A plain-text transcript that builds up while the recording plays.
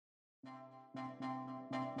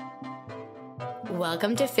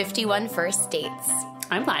Welcome to 51 First Dates.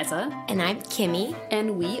 I'm Liza. And I'm Kimmy.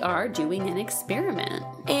 And we are doing an experiment.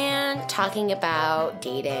 And talking about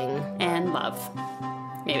dating. And love.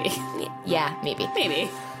 Maybe. Yeah, maybe.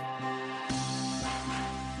 Maybe.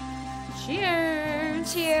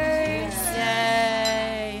 Cheers. Cheers.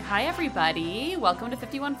 Yay. Hi, everybody. Welcome to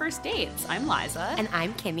 51 First Dates. I'm Liza. And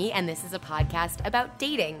I'm Kimmy, and this is a podcast about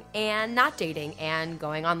dating and not dating and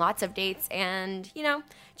going on lots of dates and,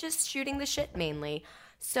 just shooting the shit mainly.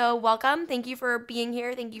 So welcome. Thank you for being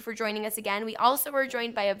here. Thank you for joining us again. We also were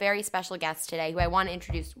joined by a very special guest today who I want to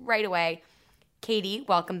introduce right away. Katie,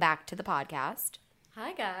 welcome back to the podcast.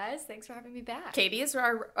 Hi, guys. Thanks for having me back. Katie is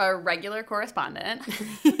our regular correspondent.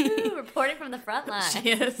 Reporting from the front line.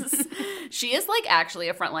 She is like actually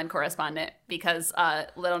a frontline correspondent because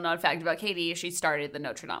little known fact about Katie, she started the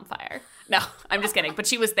Notre Dame fire. No, I'm just kidding. But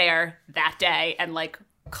she was there that day and like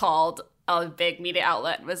called a big media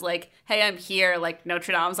outlet and was like, hey, I'm here. Like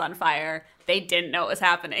Notre Dame's on fire. They didn't know it was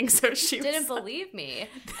happening. So she didn't believe me.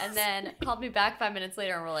 And then called me back 5 minutes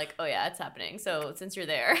later and we're like, oh yeah, it's happening. So since you're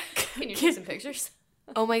there, can you take some pictures?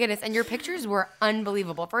 Oh my goodness. And your pictures were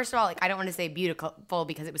unbelievable. First of all, I don't want to say beautiful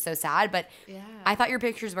because it was so sad, but yeah. I thought your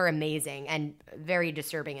pictures were amazing and very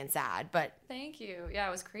disturbing and sad. But thank you. Yeah,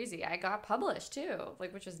 it was crazy. I got published too,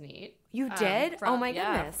 which was neat. You did? Oh my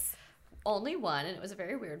goodness. Only one, and it was a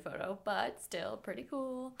very weird photo, but still pretty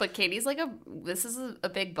cool. But Katie's like this is a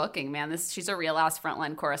big booking, man. She's a real ass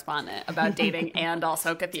frontline correspondent about dating and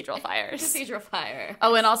also cathedral fires. Cathedral fire.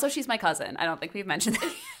 Oh, and also she's my cousin. I don't think we've mentioned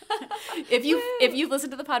that. If you've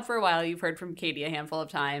listened to the pod for a while, you've heard from Katie a handful of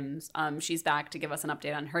times. She's back to give us an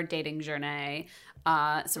update on her dating journey.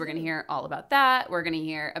 So we're gonna hear all about that. We're gonna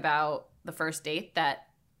hear about the first date that.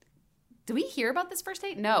 Did we hear about this first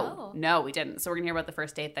date? No, we didn't. So we're going to hear about the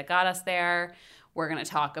first date that got us there. We're going to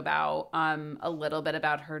talk about a little bit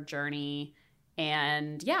about her journey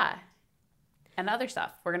and other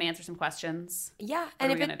stuff. We're going to answer some questions. Yeah.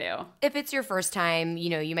 What are we going to do? If it's your first time,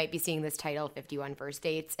 you might be seeing this title, 51 First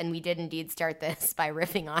Dates. And we did indeed start this by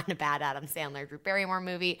riffing on a bad Adam Sandler, Drew Barrymore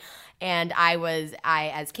movie. And I,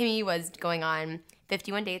 as Kimmy, was going on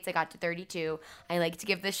 51 dates. I got to 32. I like to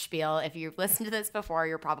give this spiel. If you've listened to this before,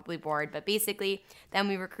 you're probably bored. But basically, then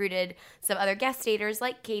we recruited some other guest daters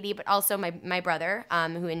like Katie, but also my brother,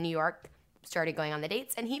 who in New York started going on the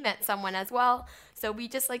dates, and he met someone as well. So we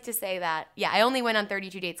just like to say that, I only went on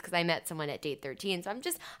 32 dates because I met someone at date 13. So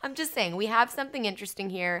I'm just saying we have something interesting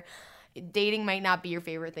here. Dating might not be your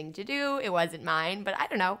favorite thing to do. It wasn't mine, but I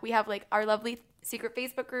don't know. We have like our lovely secret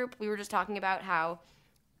Facebook group. We were just talking about how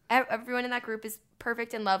everyone in that group is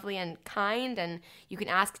perfect and lovely and kind, and you can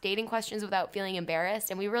ask dating questions without feeling embarrassed.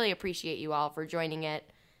 And we really appreciate you all for joining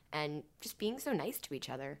it and just being so nice to each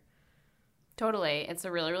other. Totally. It's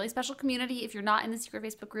a really, really special community. If you're not in the secret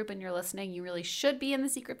Facebook group and you're listening, you really should be in the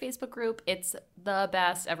secret Facebook group. It's the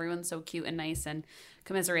best. Everyone's so cute and nice and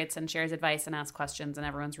commiserates and shares advice and asks questions, and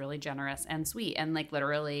everyone's really generous and sweet. And like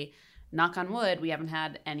literally, knock on wood, we haven't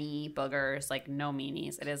had any boogers, like no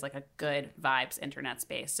meanies. It is like a good vibes internet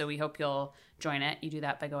space. So we hope you'll join it. You do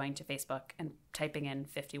that by going to Facebook and typing in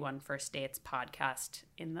 51 First Dates podcast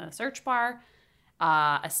in the search bar.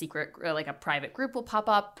 A secret, like a private group will pop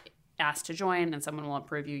up, ask to join, and someone will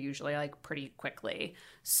approve you usually like pretty quickly.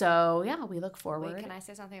 So yeah, we look forward. Wait, can I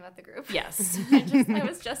say something about the group? Yes. I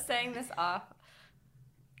was just saying this off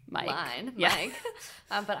Mike. Mike.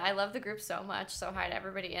 But I love the group so much. So hi to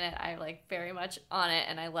everybody in it. I like very much on it,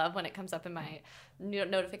 and I love when it comes up in my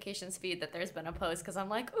notifications feed that there's been a post because I'm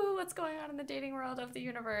like, ooh, what's going on in the dating world of the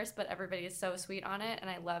universe? But everybody is so sweet on it, and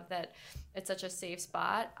I love that it's such a safe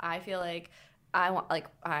spot. I feel like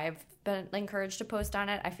I've been encouraged to post on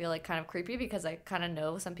it. I feel like kind of creepy because I kind of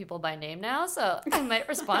know some people by name now, so I might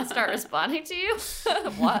start responding to you.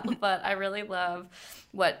 But I really love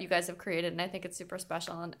what you guys have created, and I think it's super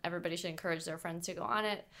special, and everybody should encourage their friends to go on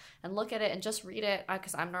it and look at it and just read it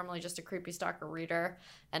because I'm normally just a creepy stalker reader,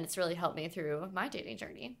 and it's really helped me through my dating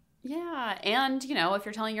journey. Yeah, and if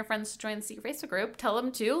you're telling your friends to join the secret Facebook group, tell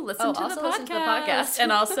them to listen to the podcast. And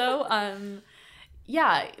also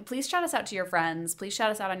yeah, please shout us out to your friends. Please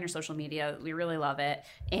shout us out on your social media. We really love it.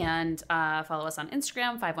 And follow us on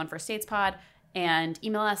Instagram, 51 First Dates Pod, and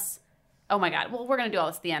email us. Oh my God. Well, we're going to do all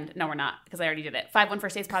this at the end. No, we're not, because I already did it.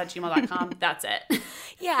 51firstdatespod@gmail.com. That's it.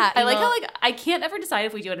 Yeah. I like how I can't ever decide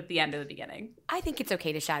if we do it at the end or the beginning. I think it's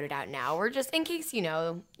okay to shout it out now. We're just, in case,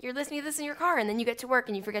 you're listening to this in your car and then you get to work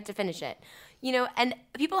and you forget to finish it. And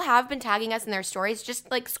people have been tagging us in their stories, just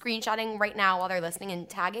like screenshotting right now while they're listening and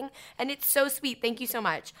tagging. And it's so sweet. Thank you so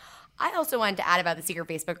much. I also wanted to add about the secret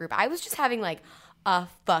Facebook group. I was just having like a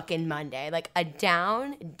fucking Monday, like a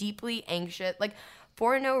down, deeply anxious, like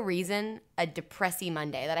for no reason, a depressy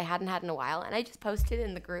Monday that I hadn't had in a while. And I just posted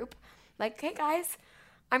in the group, like, hey guys,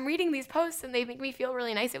 I'm reading these posts and they make me feel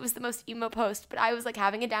really nice. It was the most emo post, but I was like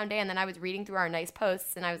having a down day, and then I was reading through our nice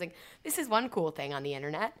posts and I was like, this is one cool thing on the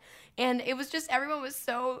internet. And it was just, everyone was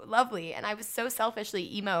so lovely, and I was so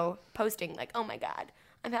selfishly emo posting, like, oh my God,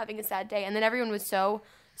 I'm having a sad day. And then everyone was so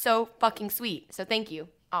fucking sweet. So thank you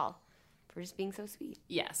all for just being so sweet.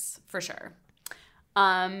 Yes, for sure.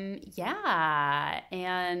 Yeah.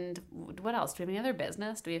 And what else? Do we have any other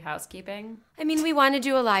business? Do we have housekeeping? I mean, we want to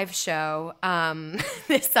do a live show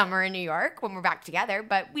this summer in New York when we're back together,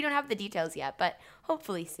 but we don't have the details yet, but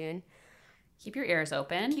hopefully soon. Keep your ears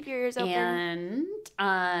open. Keep your ears open.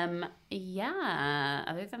 And yeah,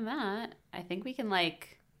 other than that, I think we can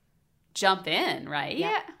like jump in, right?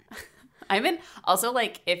 Yeah. I'm in also,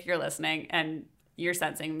 like, if you're listening and you're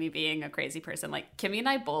sensing me being a crazy person, like, Kimmy and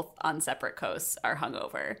I both on separate coasts are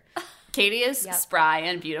hungover. Katie is spry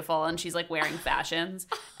and beautiful, and she's like wearing fashions,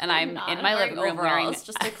 and I'm in my living room wearing,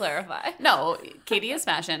 just to clarify. no, Katie is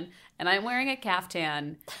fashion, and I'm wearing a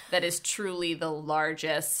caftan that is truly the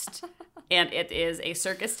largest, and it is a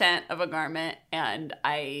circus tent of a garment, and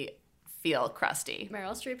I feel crusty.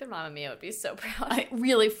 Meryl Streep and Mamma Mia would be so proud.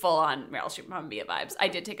 Really full on Meryl Streep, Mamma Mia vibes. I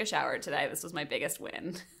did take a shower today. This was my biggest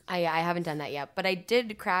win. I haven't done that yet, but I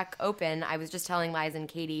did crack open. I was just telling Liza and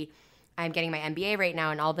Katie, I'm getting my MBA right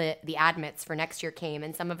now, and all the admits for next year came,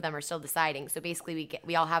 and some of them are still deciding. So basically,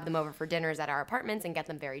 we all have them over for dinners at our apartments and get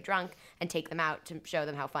them very drunk and take them out to show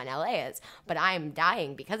them how fun LA is. But I'm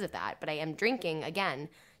dying because of that. But I am drinking again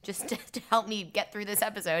just to help me get through this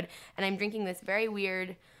episode, and I'm drinking this very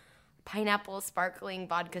weird pineapple sparkling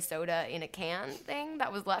vodka soda in a can thing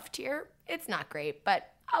that was left here. It's not great,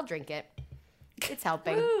 but I'll drink it. It's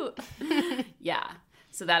helping. Yeah.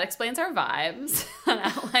 So that explains our vibes and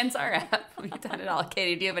outlines our app. We've done it all.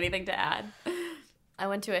 Katie, do you have anything to add? I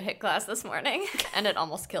went to a HIIT class this morning, and it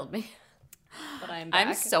almost killed me. But I'm back.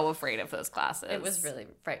 I'm so afraid of those classes. It was really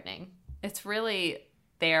frightening. It's really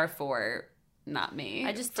there for not me.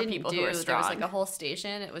 I just for didn't people do. who are There was strong. like a whole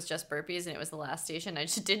station. It was just burpees, and it was the last station. I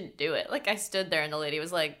just didn't do it. Like, I stood there, and the lady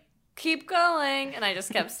was like, keep going, and I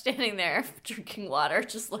just kept standing there drinking water,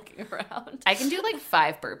 just looking around. I can do like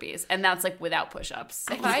 5 burpees, and that's like without push-ups.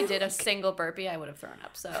 If I did a single burpee, I would have thrown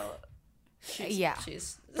up. So Yeah.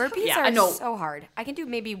 she's Burpees Yeah, are I know. so hard. I can do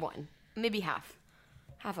maybe one, maybe half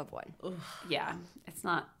of one. Yeah, it's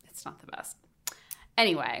not the best.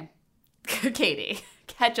 Anyway, Katie,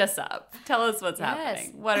 catch us up. Tell us what's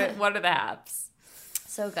happening. What are the apps?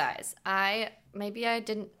 So guys, have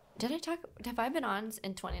I been on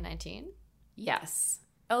in 2019? Yes.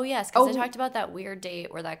 Oh yes, because I talked about that weird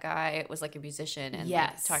date where that guy was like a musician and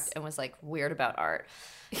Yes. like, talked and was like weird about art.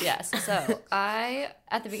 Yes. So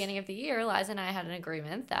at the beginning of the year, Liza and I had an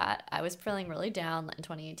agreement that I was feeling really down in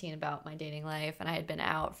 2018 about my dating life, and I had been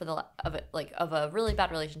out of a really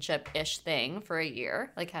bad relationship-ish thing for a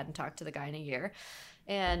year, like hadn't talked to the guy in a year,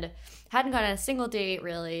 and hadn't gone on a single date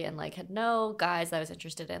really, and like had no guys that I was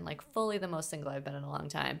interested in, like fully the most single I've been in a long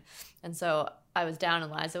time. And so I was down,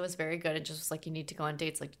 and Liza was very good and just was like, you need to go on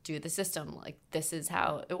dates, like do the system, like this is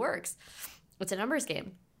how it works. It's a numbers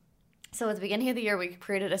game. So at the beginning of the year, we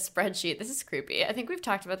created a spreadsheet. This is creepy. I think we've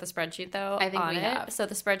talked about the spreadsheet though. I think we have. So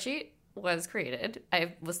the spreadsheet was created.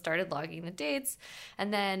 I started logging the dates,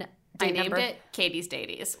 and then I date named number. it Katie's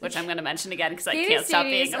Daties, which I'm going to mention again because I Katie's can't stop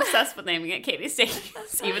Daties. being obsessed with naming it Katie's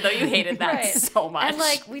Daties, even though you hated that Right. so much. And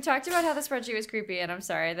like we talked about how the spreadsheet was creepy, and I'm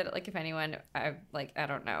sorry that like if anyone, I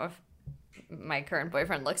don't know if my current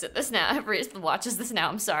boyfriend looks at this now, watches this now.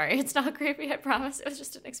 I'm sorry, it's not creepy. I promise. It was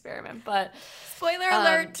just an experiment. But Spoiler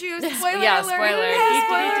alert, too. Spoiler yeah, alert. spoiler.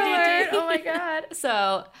 spoiler alert. Oh my god.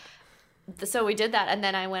 So we did that, and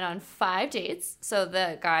then I went on 5 dates. So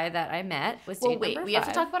the guy that I met was well, date wait, number we have to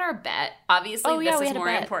 5. talk about our bet. Obviously, Oh, yeah, this we is had a more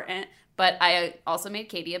bet. important, but I also made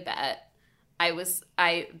Katie a bet.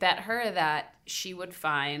 I bet her that she would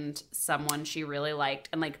find someone she really liked,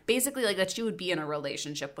 and like basically like that she would be in a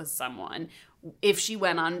relationship with someone if she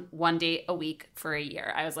went on 1 date a week for a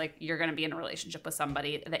year. I was like, you're going to be in a relationship with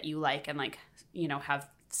somebody that you like and like, you know, have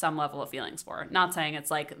some level of feelings for. Not saying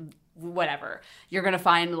it's like whatever. You're going to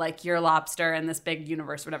find like your lobster in this big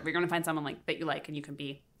universe, whatever. You're going to find someone like that you like and you can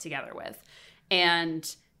be together with.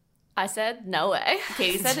 And I said no way.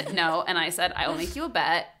 Katie said no, and I said I will make you a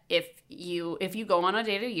bet. If you go on a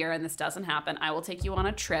date a year and this doesn't happen, I will take you on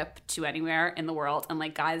a trip to anywhere in the world. And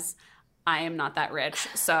like, guys, I am not that rich.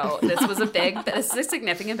 So this is a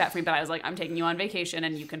significant bet for me. But I was like, I'm taking you on vacation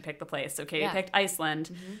and you can pick the place. So Katie picked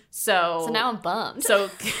Iceland. Mm-hmm. So now I'm bummed. So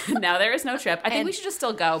now there is no trip. I think we should just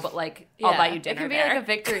still go, but like I'll buy you dinner. It could be there. like a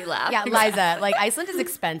victory lap. Yeah, Liza, like Iceland is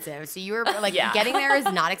expensive. So you were like getting there is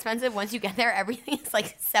not expensive. Once you get there, everything is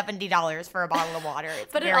like $70 for a bottle of water.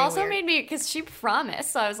 But it also made me, because she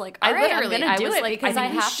promised. So I was like, all right, I'm going to do it because I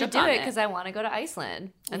have to do it because I want to go to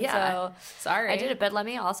Iceland. And so sorry. I did it. But let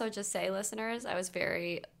me also just say, listeners, I was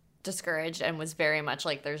very discouraged and was very much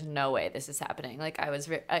like, there's no way this is happening. Like I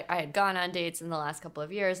had gone on dates in the last couple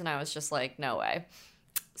of years and I was just like, no way.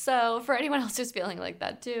 So for anyone else who's feeling like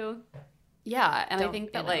that too, yeah, and I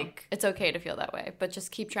think that like it's okay to feel that way, but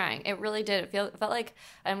just keep trying. It really did. It felt like,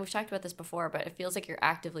 and we've talked about this before, but it feels like you're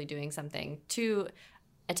actively doing something to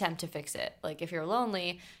attempt to fix it. Like if you're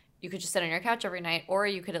lonely, you could just sit on your couch every night, or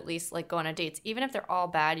you could at least like go on dates. Even if they're all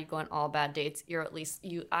bad, you go on all bad dates.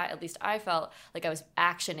 I felt like I was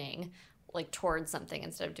actioning like towards something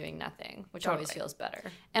instead of doing nothing, which always feels better.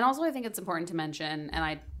 And also I think it's important to mention, and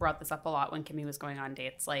I brought this up a lot when Kimmy was going on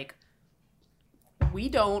dates, like we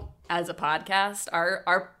don't, as a podcast,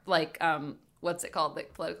 our like what's it called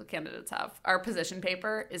that political candidates have? Our position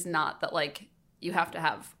paper is not that like you have to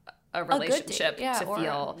have a relationship to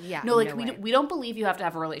feel. Yeah, no, like we don't believe you have to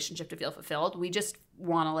have a relationship to feel fulfilled. We just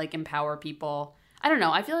want to like empower people. I don't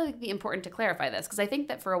know. I feel like it'd be important to clarify this because I think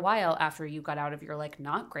that for a while after you got out of your like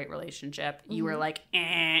not great relationship, you were like,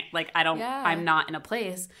 like I'm not in a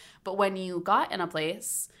place. But when you got in a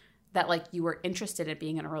place that like you were interested in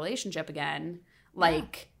being in a relationship again,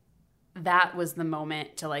 like that was the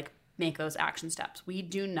moment to like make those action steps. We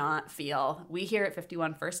here at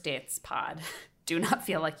 51 First Dates pod do not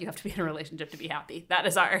feel like you have to be in a relationship to be happy. That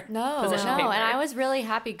is our position paper. And I was really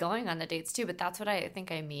happy going on the dates too, but that's what I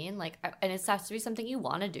think I mean. Like, and it has to be something you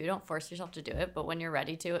want to do. Don't force yourself to do it, but when you're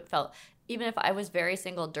ready to, it felt, even if I was very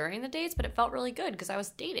single during the dates, but it felt really good because I was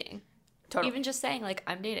dating. Totally. Even just saying like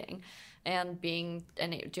I'm dating and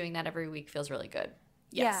doing that every week feels really good.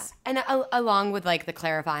 Yes. Yeah. And along with like the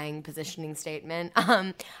clarifying positioning statement,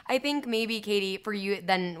 I think maybe, Katie, for you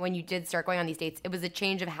then when you did start going on these dates, it was a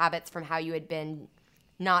change of habits from how you had been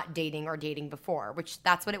not dating or dating before, which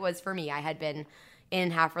that's what it was for me. I had been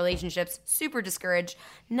in half relationships, super discouraged,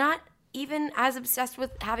 not even as obsessed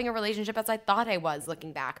with having a relationship as I thought I was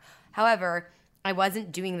looking back. However, I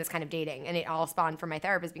wasn't doing this kind of dating, and it all spawned from my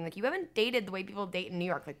therapist being like, you haven't dated the way people date in New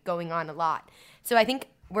York, like going on a lot. So I think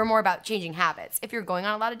we're more about changing habits. If you're going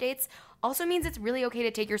on a lot of dates, also means it's really okay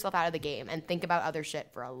to take yourself out of the game and think about other shit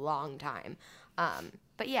for a long time.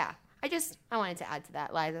 But yeah, I wanted to add to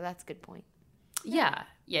that, Liza. That's a good point. Yeah,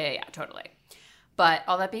 totally. But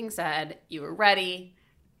all that being said, you were ready.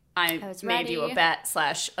 I made ready. You a bet /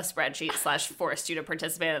 a spreadsheet / forced you to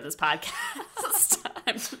participate in this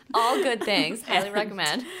podcast. All good things. Highly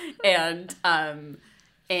recommend.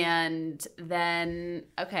 And then,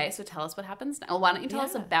 okay, so tell us what happens now. Why don't you tell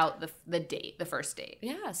us about the date, the first date?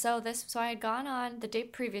 Yeah, so I had gone on the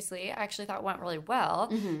date previously. I actually thought went really well.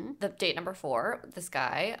 Mm-hmm. The date number 4, this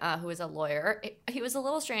guy who is a lawyer, he was a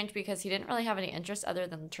little strange because he didn't really have any interest other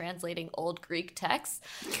than translating old Greek texts.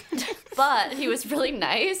 But he was really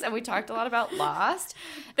nice, and we talked a lot about Lost.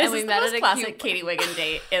 This is the most classic Katie Wiggin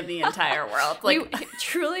date in the entire world. Like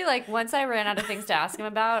truly, like once I ran out of things to ask him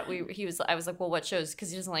about, I was like, well, what shows?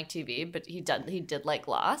 Because he doesn't like TV, but he did like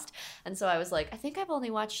Lost, and so I was like, I think I've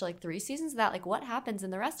only watched like 3 seasons of that. Like, what happens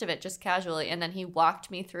in the rest of it? Just casually, and then he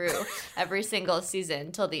walked me through every single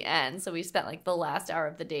season till the end. So we spent like the last hour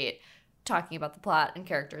of the date talking about the plot and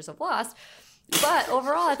characters of Lost. But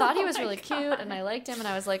overall, I thought he was really cute, and I liked him, and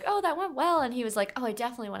I was like, oh, that went well. And he was like, oh, I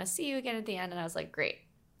definitely want to see you again at the end. And I was like, great,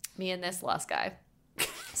 me and this Lost guy.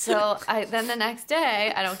 So then the next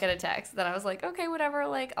day, I don't get a text. Then I was like, okay, whatever.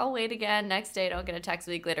 Like, I'll wait again. Next day, don't get a text.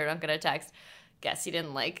 A week later, don't get a text. Guess he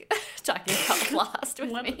didn't like talking about Lost with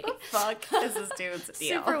me. What the fuck is this dude's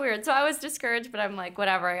deal? Super weird. So I was discouraged, but I'm like,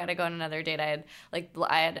 whatever. I got to go on another date. I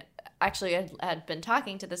had been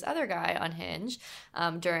talking to this other guy on Hinge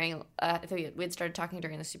during we had started talking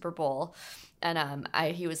during the Super Bowl, and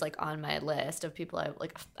he was like on my list of people it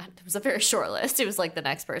was a very short list. He was like the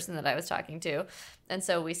next person that I was talking to, and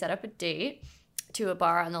so we set up a date to a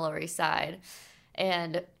bar on the Lower East Side.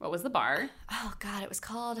 And what was the bar? Oh God, it was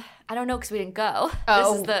called, I don't know because we didn't go.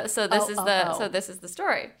 Oh. This is the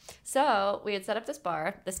story. So we had set up this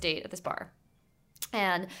date at this bar.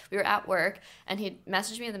 And we were at work, and he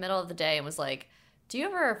messaged me in the middle of the day and was like, do you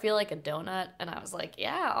ever feel like a donut? And I was like,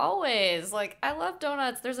 yeah, always. Like, I love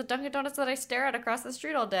donuts. There's a Dunkin' Donuts that I stare at across the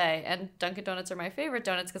street all day. And Dunkin' Donuts are my favorite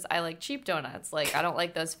donuts because I like cheap donuts. Like, I don't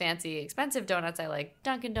like those fancy, expensive donuts. I like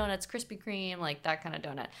Dunkin' Donuts, Krispy Kreme, like that kind of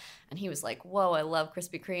donut. And he was like, whoa, I love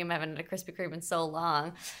Krispy Kreme. I haven't had a Krispy Kreme in so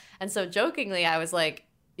long. And so jokingly, I was like,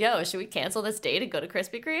 yo, should we cancel this date and go to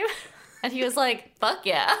Krispy Kreme? And he was like, fuck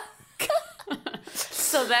yeah.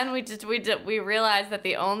 So then we realized that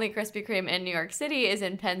the only Krispy Kreme in New York City is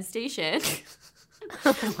in Penn Station.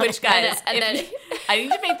 Which, guys, I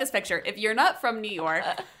need to make this picture. If you're not from New York,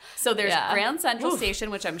 so there's Grand Central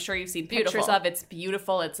Station, which I'm sure you've seen pictures of. It's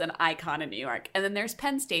beautiful. It's an icon in New York. And then there's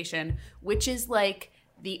Penn Station, which is like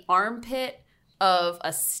the armpit of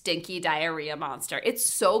a stinky diarrhea monster. It's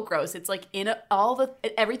so gross. It's like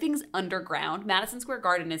everything's underground. Madison Square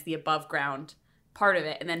Garden is the above ground part of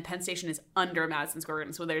it, and then Penn Station is under Madison Square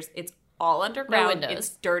Garden. So it's all underground. No windows. It's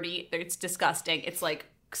dirty. It's disgusting. It's like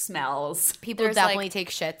smells. People definitely take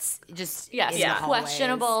shits. Just in the hallways.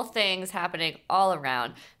 Questionable things happening all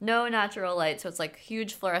around. No natural light, so it's like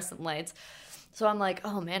huge fluorescent lights. So I'm like,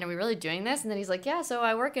 oh man, are we really doing this? And then he's like, yeah, so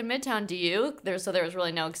I work in Midtown. Do you? So there was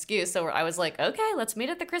really no excuse. So I was like, okay, let's meet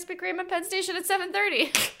at the Krispy Kreme in Penn Station at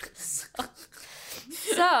 7:30.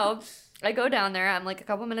 So I go down there. I'm like a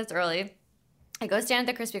couple minutes early. I go stand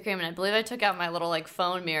at the Krispy Kreme, and I believe I took out my little like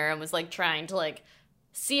phone mirror and was like trying to like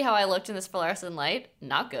see how I looked in this fluorescent light.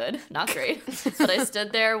 Not good, not great. But I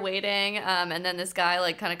stood there waiting, and then this guy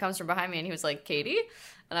like kind of comes from behind me, and he was like, Katie?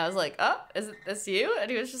 And I was like, oh, is this you? And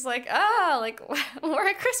he was just like, like we're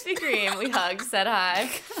at Krispy Kreme. We hugged, said hi.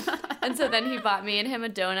 And so then he bought me and him a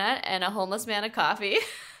donut and a homeless man a coffee.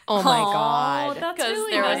 Oh my God. That's Because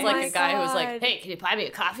really there was nice. like a guy who was like, hey, can you buy me a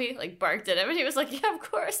coffee? Like barked at him. And he was like, yeah, of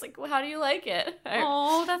course. Like, how do you like it?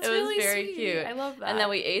 Oh, that's It was really very sweet. cute. I love that. And then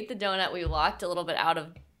we ate the donut. We walked a little bit out of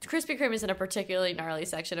Krispy Kreme is in a particularly gnarly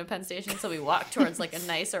section of Penn Station, so we walked towards like a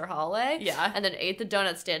nicer hallway. Yeah. And then ate the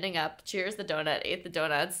donut standing up. Cheers the donut. Ate the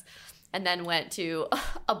donuts. And then went to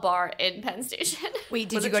a bar in Penn Station. Wait,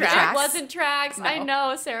 did Was you it go to Trax? Trax? It wasn't Trax. No. I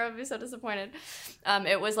know. Sarah would be so disappointed.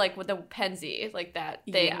 It was like with the Penzi, like that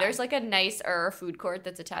thing. Yeah. There's like a nicer food court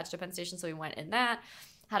that's attached to Penn Station, so we went in that.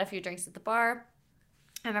 Had a few drinks at the bar.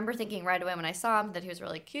 I remember thinking right away when I saw him that he was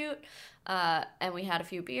really cute. And we had a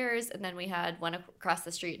few beers, and then we went across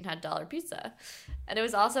the street and had dollar pizza. And it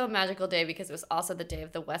was also a magical day because it was also the day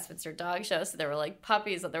of the Westminster Dog Show. So there were like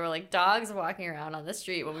puppies, there were like dogs walking around on the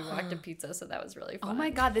street when we walked to pizza. So that was really fun. Oh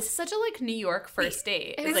my God, this is such a like New York first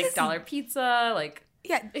date. It's this like is- dollar pizza, like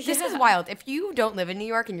Yeah, this is wild. If you don't live in New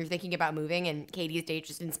York and you're thinking about moving and Katie's date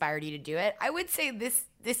just inspired you to do it, I would say this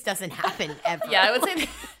doesn't happen ever. yeah, I would say.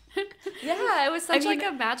 Yeah, it was such mean, like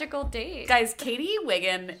a magical date. Guys, Katie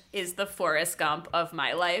Wiggin is the Forrest Gump of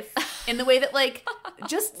my life in the way that, like,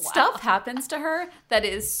 just stuff happens to her that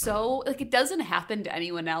is so, like, it doesn't happen to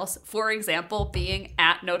anyone else. For example, being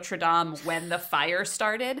at Notre Dame when the fire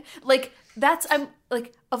started. Like, I'm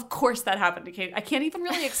like, of course that happened to Katie. I can't even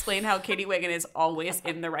really explain how Katie Wiggin is always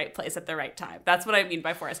in the right place at the right time. That's what I mean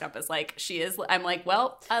by Forrest Gump is like, she is, I'm like,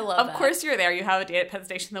 well, I love of that. course you're there. You have a date at Penn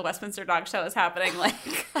Station. The Westminster Dog Show is happening. Like,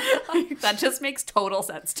 that just makes total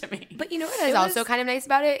sense to me. But you know what is also kind of nice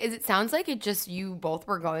about it is it sounds like it just you both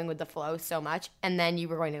were going with the flow so much, and then you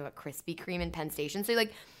were going to a Krispy Kreme in Penn Station. So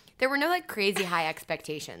like there were no like crazy high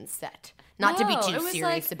expectations set. Not to be No, too it was,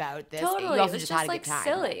 serious like, about this. Totally, You also it was just had a like good time.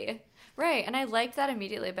 silly, right? And I liked that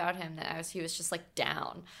immediately about him that he was just like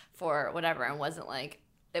down for whatever and wasn't like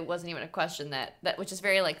it wasn't even a question that which is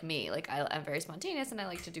very like me. Like I'm very spontaneous and I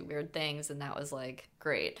like to do weird things, and that was like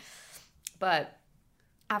great. But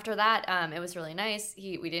after that, it was really nice.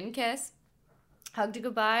 We didn't kiss. Hugged a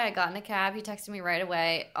goodbye. I got in a cab. He texted me right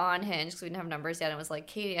away on Hinge because we didn't have numbers yet. And was like,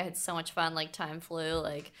 Katie, I had so much fun. Like time flew.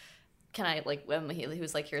 Like, can I like? He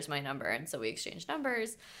was like, here's my number, and so we exchanged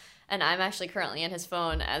numbers. And I'm actually currently in his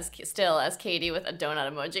phone as Katie with a donut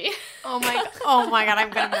emoji. Oh my god, I'm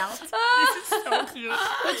gonna melt. This is so cute.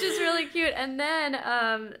 Which is really cute. And then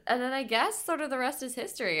I guess sort of the rest is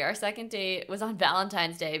history. Our second date was on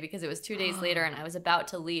Valentine's Day because it was 2 days later, and I was about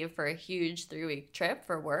to leave for a huge 3-week trip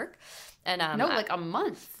for work. And like a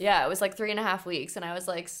month. yeah, it was like 3.5 weeks, and I was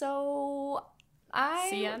like, so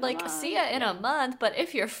See ya in a like month. see ya in a month, but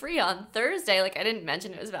if you're free on Thursday, like I didn't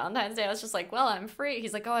mention it was Valentine's Day. I was just like, well, I'm free.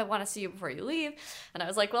 He's like, oh, I want to see you before you leave, and I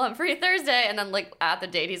was like, well, I'm free Thursday. And then like at the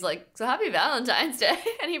date, he's like, so happy Valentine's Day,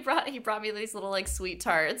 and he brought me these little like sweet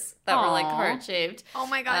tarts that were like Aw. heart shaped. Oh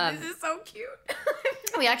my god, this is so cute.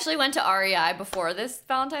 We actually went to REI before this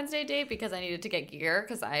Valentine's Day date because I needed to get gear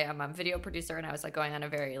because I'm a video producer and I was like going on a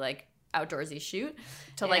very like outdoorsy shoot.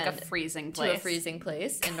 To like a And- freezing to place. a freezing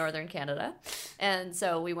place in northern Canada. And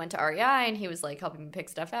so we went to REI and he was like helping me pick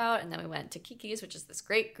stuff out. And then we went to Kiki's, which is this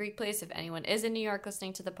great Greek place. If anyone is in New York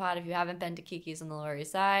listening to the pod, if you haven't been to Kiki's on the Lower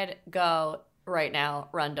East Side, go right now.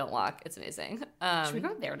 Run, don't walk. It's amazing. Should we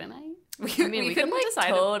go there tonight? I mean, we could couldn't like decide.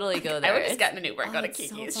 totally go there. I would just It's- get in an Uber and go to it's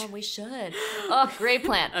Kiki's. So fun. We should. Oh, great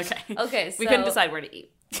plan. Okay. Okay. So We couldn't decide where to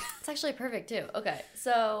eat. It's actually perfect too. Okay,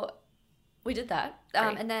 so we did that,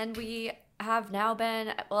 Great. and then we have now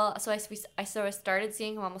been So I started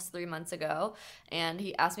seeing him almost 3 months ago, and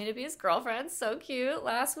he asked me to be his girlfriend. So cute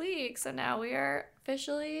last week. So now we are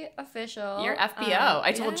officially official. You're FBO.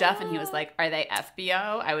 I told Jeff, and he was yeah. like, "Are they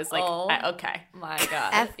FBO?" I was like, Oh. "Okay." My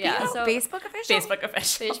God, FBO, yeah. So Facebook official. Facebook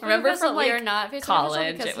official. Facebook Remember official, from like we are not Facebook college,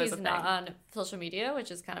 official because it was he's a not thing. on social media,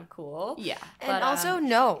 which is kind of cool. Yeah. And But, also,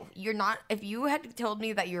 no, you're not. If you had told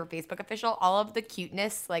me that you were Facebook official, all of the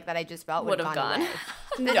cuteness like that I just felt would have gone. gone.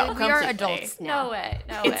 Away. No, we are completely. adults now. No way.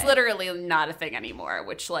 No It's way. literally not a thing anymore,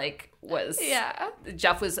 which like was Yeah.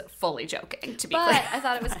 Jeff was fully joking, to be But clear. I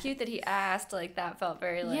thought it was cute that he asked. Like that felt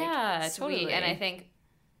very like Yeah, sweet. totally. And I think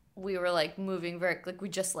we were like moving very like we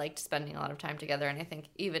just liked spending a lot of time together. And I think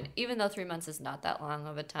even though 3 months is not that long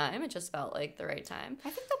of a time, it just felt like the right time. I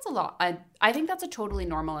think that's a lot. I think that's a totally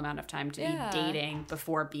normal amount of time to Yeah. be dating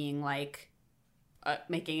before being like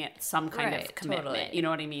making it some kind Right, of commitment. totally. You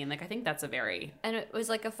know what I mean? Like I think that's a very And it was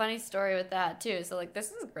like a funny story with that too. So like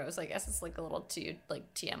this is gross. I guess it's like a little too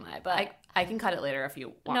like TMI, but I can cut it later if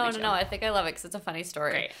you want me to. No. I think I love it because it's a funny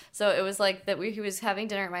story. Great. So it was like that. He was having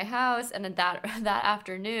dinner at my house, and then that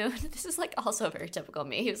afternoon, this is like also very typical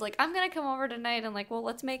me. He was like, "I'm gonna come over tonight, and like, well,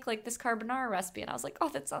 let's make like this carbonara recipe." And I was like, "Oh,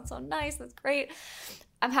 that sounds so nice. That's great."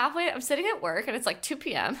 I'm sitting at work, and it's like 2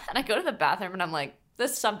 p.m. and I go to the bathroom, and I'm like,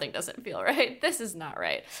 something doesn't feel right. This is not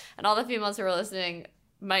right. And all the females who are listening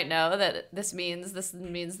might know that this means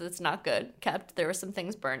that's not good. There were some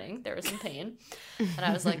things burning. There was some pain. And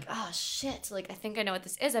I was like, oh shit. Like, I think I know what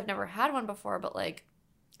this is. I've never had one before, but like,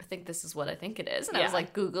 I think this is what I think it is. And I was Yeah.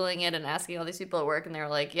 like Googling it and asking all these people at work, and they were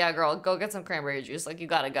like, yeah, girl, go get some cranberry juice. Like, you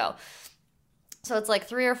gotta go. So it's like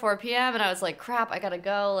 3 or 4 p.m. and I was like, crap, I gotta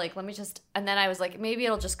go. Like, let me just, and then I was like, maybe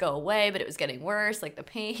it'll just go away, but it was getting worse, like the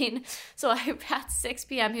pain. So at 6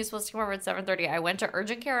 p.m., he was supposed to come over at 7:30. I went to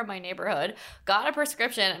urgent care in my neighborhood, got a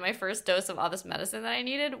prescription and my first dose of all this medicine that I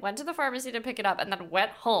needed, went to the pharmacy to pick it up, and then went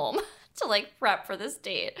home to like prep for this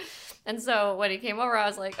date. And so when he came over, I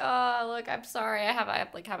was like, oh, look, I'm sorry. I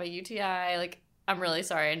have a UTI. Like, I'm really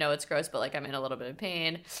sorry. I know it's gross, but like I'm in a little bit of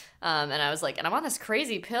pain. And I was like, and I'm on this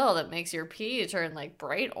crazy pill that makes your pee turn like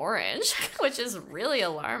bright orange, which is really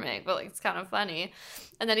alarming, but like it's kind of funny.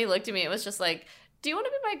 And then he looked at me. It was just like, do you want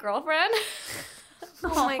to be my girlfriend?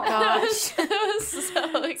 Oh my gosh. It was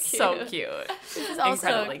so cute. so cute. This is also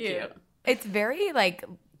Incredibly cute. cute. It's very like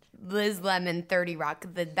Liz Lemon 30 Rock,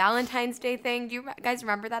 the Valentine's Day thing. Do you guys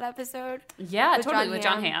remember that episode? Yeah, With totally. John With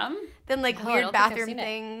John Hamm. Hamm. Then like Oh, I weird don't think I've bathroom seen it.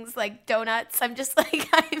 things, like donuts. I'm just like,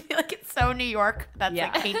 I feel like it's so New York that's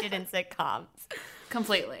Yeah. like painted in sitcoms.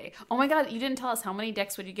 Completely. Oh my God, you didn't tell us how many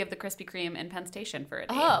dicks would you give the Krispy Kreme in Penn Station for a date?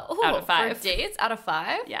 Oh, out of 5. For dates out of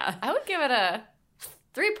 5? Yeah. I would give it a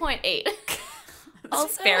 3.8.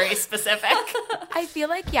 Also, very specific. I feel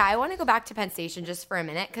like, yeah, I want to go back to Penn Station just for a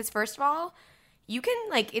minute because first of all, you can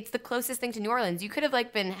like it's the closest thing to New Orleans. You could have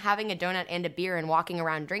like been having a donut and a beer and walking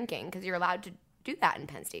around drinking because you're allowed to do that in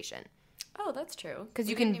Penn Station Oh, that's true. because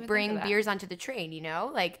you I didn't can even think bring of that. beers onto the train. You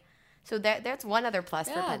know, like so that's one other plus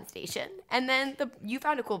for Yeah. Penn Station. And then you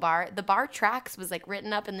found a cool bar. The bar Tracks was like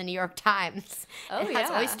written up in the New York Times. Oh, it has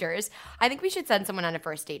yeah. oysters. I think we should send someone on a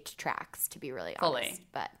first date to Tracks. To be really Fully. honest,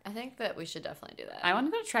 but I think that we should definitely do that. I want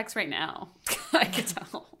to go to Trex right now. I can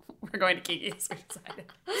tell. We're going to Kiki's. We're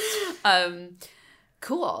excited.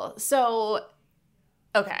 Cool. So,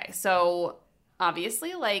 okay. So,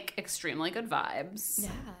 obviously, like, extremely good vibes.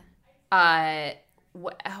 Yeah.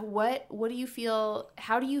 What do you feel?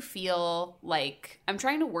 How do you feel like? I'm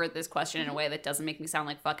trying to word this question in a way that doesn't make me sound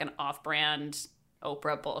like fucking off-brand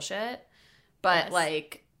Oprah bullshit. But Yes.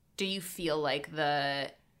 like, do you feel like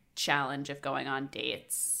the challenge of going on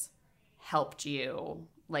dates helped you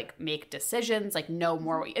like make decisions, like know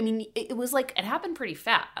more? I mean, it was like it happened pretty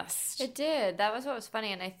fast. It did. That was what was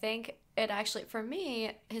funny. And I think it actually, for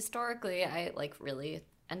me, historically, I like really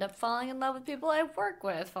end up falling in love with people I work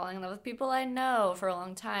with, falling in love with people I know for a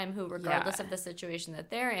long time who, regardless Yeah. of the situation that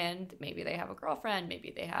they're in, maybe they have a girlfriend,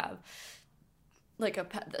 maybe they have like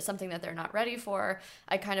something that they're not ready for.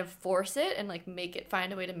 I kind of force it and like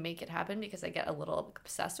find a way to make it happen because I get a little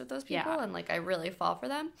obsessed with those people Yeah. and like I really fall for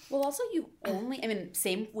them. Well, also I mean,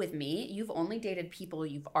 same with me. You've only dated people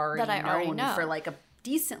you've already That I already known know. for like a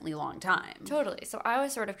decently long time. Totally. So I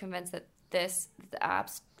was sort of convinced that the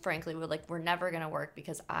apps, frankly, were never going to work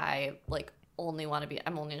because I only want to be,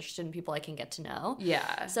 I'm only interested in people I can get to know.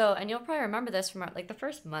 Yeah. So, and you'll probably remember this from the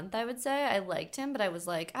first month, I would say I liked him, but I was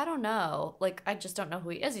like, I don't know. I just don't know who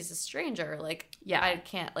he is. He's a stranger. Yeah. I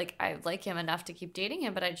can't, I like him enough to keep dating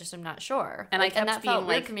him, but I just am not sure. And I kept and that being felt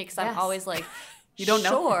weird for me because I'm always you don't know.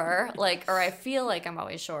 Sure, or I feel like I'm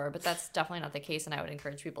always sure, but that's definitely not the case. And I would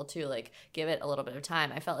encourage people to give it a little bit of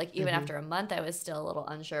time. I felt like even after a month, I was still a little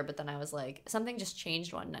unsure. But then I was like, something just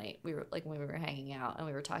changed one night. We were when we were hanging out and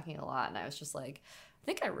we were talking a lot, and I was just like, I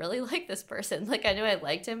think I really like this person. I knew I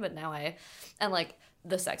liked him, but now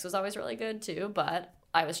the sex was always really good too. But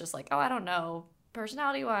I was just like, oh, I don't know,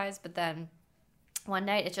 personality wise. But then one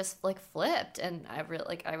night it just flipped, and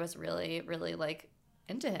I was really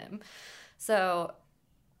into him. So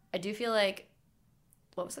I do feel like,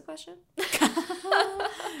 what was the question?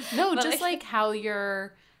 No, just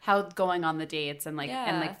how going on the dates and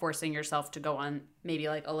and forcing yourself to go on maybe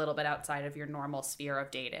a little bit outside of your normal sphere of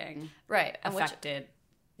dating. Right. Affected,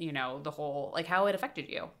 the whole, how it affected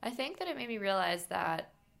you. I think that it made me realize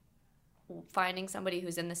that finding somebody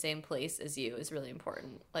who's in the same place as you is really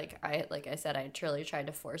important. Like I said, I truly tried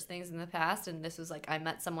to force things in the past, and this was I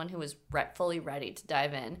met someone who was fully ready to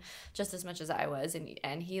dive in just as much as I was,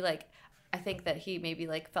 and he I think that he maybe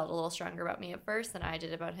felt a little stronger about me at first than I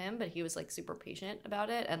did about him, but he was super patient about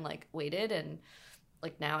it and waited, and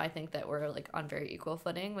now I think that we're on very equal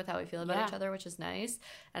footing with how we feel about each other, which is nice.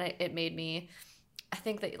 And it made me, I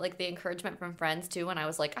think that the encouragement from friends too, when I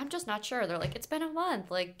was I'm just not sure, they're it's been a month,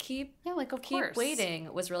 keep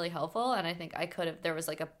waiting, was really helpful. And I think I could have, there was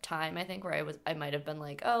a time I think where I might have been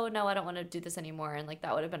oh no, I don't want to do this anymore, and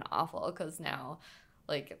that would have been awful, because now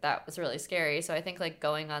that was really scary. So I think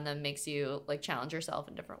going on them makes you challenge yourself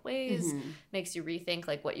in different ways, makes you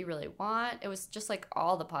rethink what you really want. It was just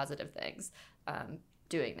all the positive things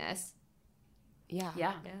doing this.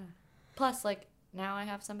 Yeah. Plus now I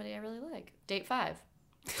have somebody I really like. Date 5.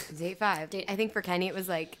 Date 5. I think for Kenny it was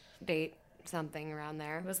date something around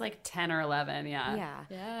there. It was 10 or 11, Yeah.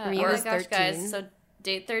 Yeah. For me, it was 13. Guys, so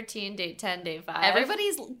date 13, date 10, date 5.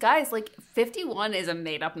 Everybody's, guys, 51 is a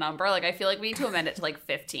made-up number. I feel we need to amend it to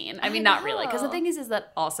 15. I mean, not really. Because the thing is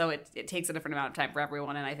that also it takes a different amount of time for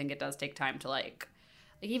everyone, and I think it does take time to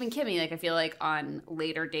even Kimmy, I feel on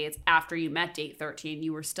later dates after you met date 13,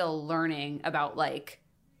 you were still learning about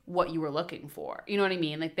what you were looking for. You know what I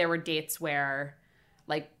mean? There were dates where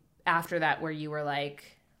after that where you were I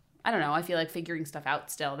don't know, I feel figuring stuff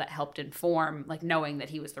out still that helped inform knowing that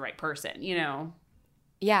he was the right person,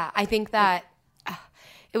 Yeah, I think that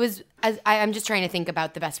it was, I'm just trying to think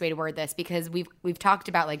about the best way to word this, because we've talked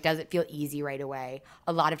about does it feel easy right away?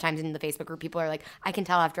 A lot of times in the Facebook group, people are I can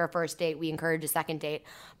tell after a first date, we encourage a second date.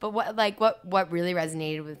 But what really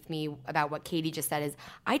resonated with me about what Katie just said is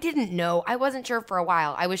I didn't know, I wasn't sure for a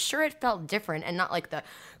while. I was sure it felt different and not the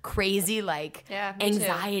crazy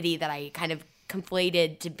anxiety that I kind of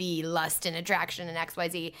conflated to be lust and attraction and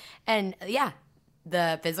XYZ. And yeah,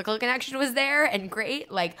 the physical connection was there and great,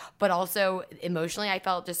 but also emotionally I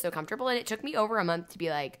felt just so comfortable. And it took me over a month to be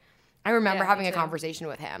I remember having a conversation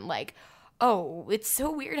with him oh, it's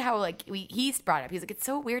so weird how he's brought up, he's it's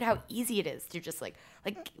so weird how easy it is to just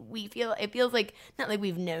we feel, it feels not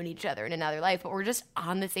we've known each other in another life, but we're just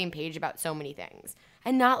on the same page about so many things,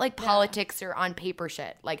 and not politics or on paper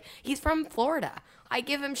shit. He's from Florida, I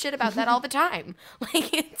give him shit about that all the time.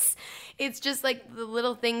 It's just the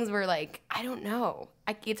little things where I don't know,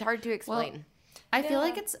 it's hard to explain. Well, I feel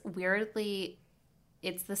it's weirdly,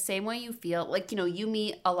 it's the same way you feel you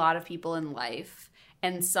meet a lot of people in life,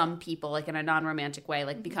 and some people in a non-romantic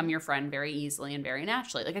way become your friend very easily and very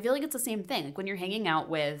naturally. I feel it's the same thing when you're hanging out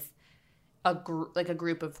with a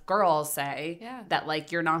group of girls, say,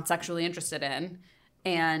 that you're not sexually interested in,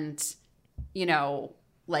 and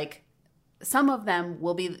some of them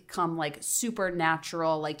will become super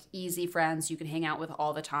natural, easy friends you can hang out with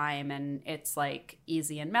all the time, and it's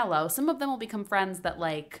easy and mellow. Some of them will become friends that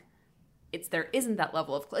there isn't that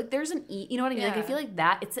level of there's an you know what I mean? I feel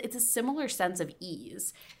that it's a similar sense of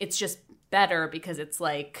ease. It's just better because it's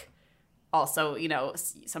also,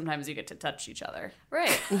 sometimes you get to touch each other.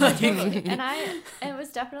 Right. And it was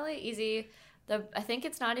definitely easy. I think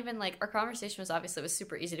it's not even our conversation was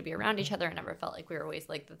super easy to be around each other. I never felt we were always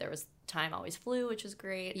that there was time always flew, which was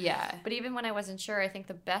great. Yeah. But even when I wasn't sure, I think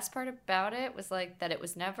the best part about it was that it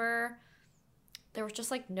was never, there was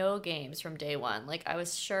just no games from day one. I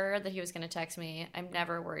was sure that he was going to text me. I'm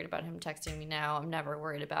never worried about him texting me now. I'm never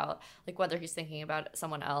worried about whether he's thinking about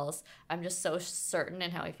someone else. I'm just so certain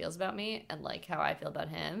in how he feels about me and how I feel about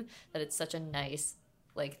him that it's such a nice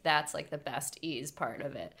Like that's like the best ease part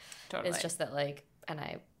of it. Totally. It's just that like, and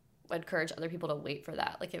I encourage other people to wait for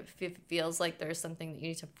that. Like if it feels like there's something that you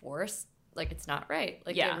need to force, like it's not right.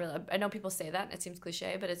 Like I know people say that and it seems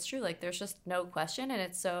cliche, but it's true. Like there's just no question, and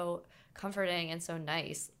it's so comforting and so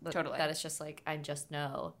nice that it's just like I just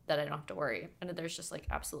know that I don't have to worry, and that there's just like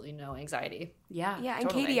absolutely no anxiety. Yeah. Yeah, and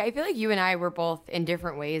totally. Katie, I feel like you and I were both in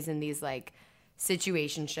different ways in these like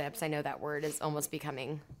situationships. I know that word is almost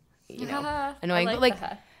becoming, annoying, but like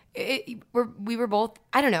we were both.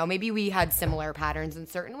 I don't know. Maybe we had similar patterns in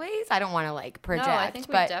certain ways. I don't want to like project, No, I think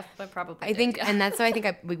we but definitely probably. I think, and that's why I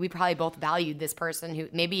think we probably both valued this person who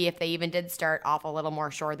maybe if they even did start off a little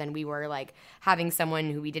more sure than we were, like having someone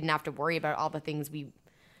who we didn't have to worry about all the things we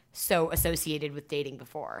so associated with dating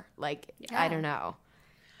before. Like I don't know.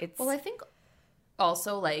 Well, I think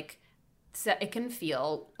also like it can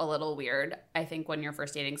feel a little weird. I think when you're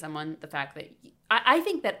first dating someone, the fact that I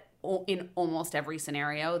think that in almost every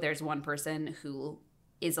scenario, there's one person who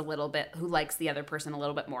is who likes the other person a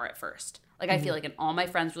little bit more at first. Like I feel like in all my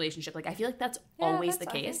friends' relationship, like I feel like that's always the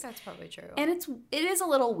case. I think that's probably true. And it is a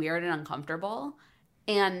little weird and uncomfortable.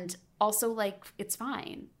 And also like it's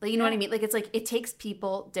fine. Like you know what I mean? Like it's like it takes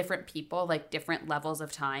different people, like different levels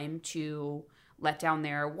of time to let down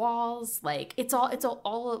their walls. Like it's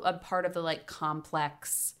all a part of the like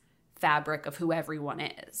complex fabric of who everyone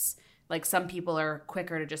is. Like some people are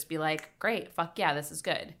quicker to just be like, great, fuck yeah, this is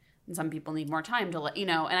good. And some people need more time to let,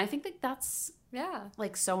 and I think that that's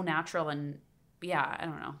like so natural and I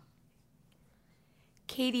don't know.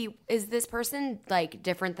 Katie, is this person like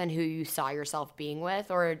different than who you saw yourself being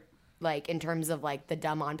with, or like in terms of like the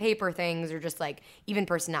dumb on paper things, or just like even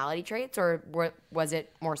personality traits, or was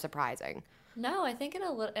it more surprising? No, I think in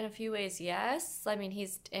a few ways, yes. I mean, he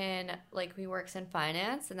works in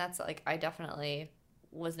finance, and that's like I definitely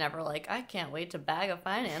was never like I can't wait to bag a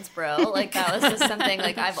finance bro. Like that was just something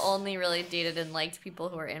like I've only really dated and liked people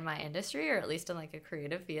who are in my industry, or at least in like a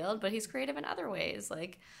creative field. But he's creative in other ways,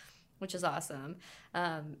 like, which is awesome.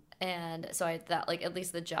 And so that like at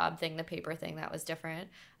least the job thing, the paper thing, that was different.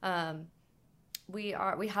 We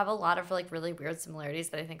have a lot of like really weird similarities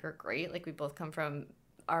that I think are great. Like we both come from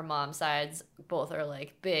our mom sides, both are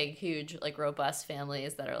like big, huge, like robust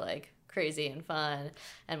families that are like crazy and fun,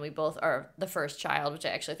 and we both are the first child, which I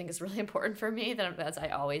actually think is really important for me, as I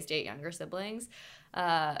always date younger siblings,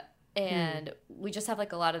 and we just have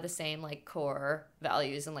like a lot of the same like core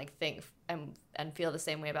values and like think and feel the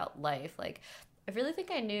same way about life. Like I really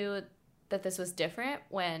think I knew that this was different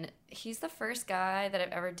when he's the first guy that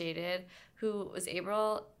I've ever dated who was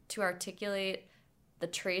able to articulate the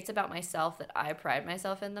traits about myself that I pride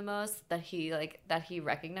myself in the most, that he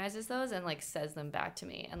recognizes those and like says them back to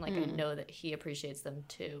me, and like I know that he appreciates them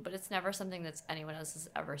too. But it's never something that's anyone else has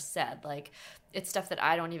ever said. Like it's stuff that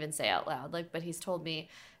I don't even say out loud. Like, but he's told me,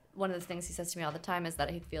 one of the things he says to me all the time is that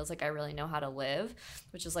he feels like I really know how to live,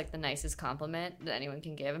 which is like the nicest compliment that anyone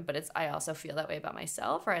can give. But I also feel that way about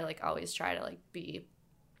myself, or I like always try to like be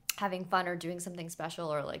having fun or doing something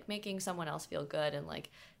special or like making someone else feel good, and like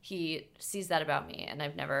he sees that about me, and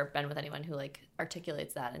I've never been with anyone who like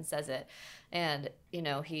articulates that and says it. And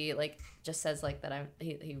he like just says like that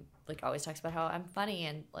he like always talks about how I'm funny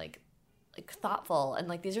and like thoughtful, and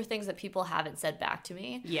like these are things that people haven't said back to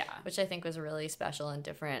me, which I think was really special and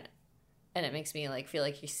different. And it makes me like feel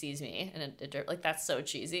like he sees me, and it like that's so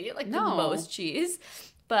cheesy, like the most cheese.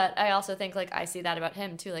 But I also think like I see that about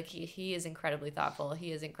him too. Like he is incredibly thoughtful.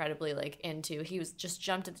 He is incredibly like he was just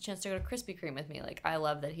jumped at the chance to go to Krispy Kreme with me. Like I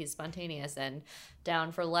love that he's spontaneous and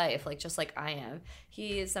down for life, like just like I am.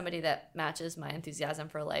 He is somebody that matches my enthusiasm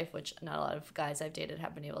for life, which not a lot of guys I've dated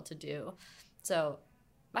have been able to do. So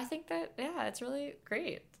I think that, it's really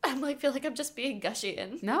great. I'm like, feel like I'm just being gushy.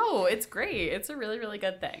 And no, it's great. It's a really, really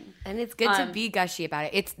good thing. And it's good to be gushy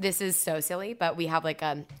about it. This is so silly, but we have like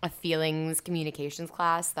a feelings communications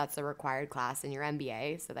class. That's a required class in your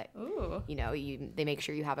MBA, so that, they make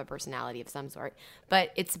sure you have a personality of some sort.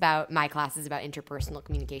 But my class is about interpersonal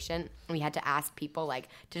communication. And we had to ask people like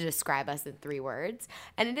to describe us in 3 words.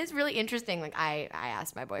 And it is really interesting. Like I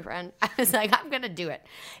asked my boyfriend, I was like, I'm going to do it.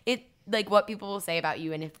 Like what people will say about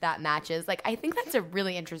you, and if that matches, like I think that's a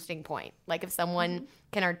really interesting point. Like if someone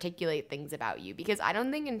can articulate things about you, because I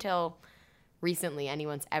don't think until recently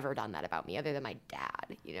anyone's ever done that about me other than my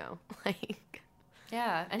dad, like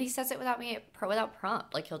and he says it without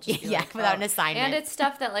prompt. Like he'll just be without an assignment. And it's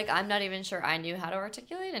stuff that like I'm not even sure I knew how to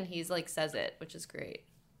articulate, and he's like says it, which is great.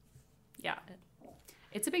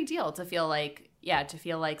 It's a big deal to feel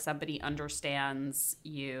like somebody understands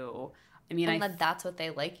you I mean, and that's what they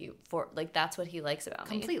like you for. Like, that's what he likes about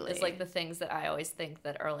me. Completely. It's like the things that I always think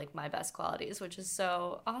that are like my best qualities, which is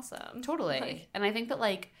so awesome. Totally. Like, And I think that,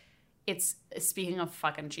 like, it's, speaking of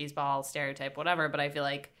fucking cheeseball stereotype, whatever, but I feel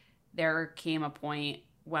like there came a point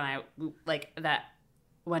when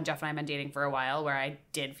when Jeff and I have been dating for a while where I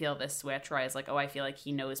did feel this switch where I was like, oh, I feel like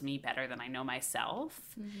he knows me better than I know myself.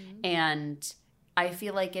 And I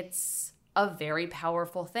feel like it's a very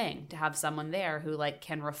powerful thing to have someone there who, like,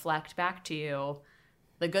 can reflect back to you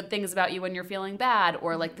the good things about you when you're feeling bad,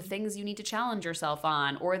 or like the things you need to challenge yourself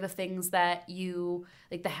on, or the things that you,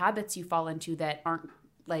 like, the habits you fall into that aren't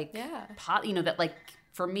like, you know, that, like,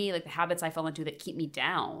 for me, like, the habits I fall into that keep me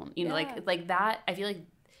down, you know, like that. I feel like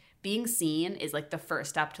being seen is, like, the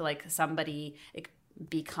first step to, like, somebody, like,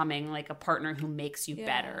 becoming, like, a partner who makes you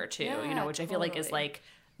better too, you know, which I feel like is, like,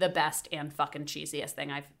 the best and fucking cheesiest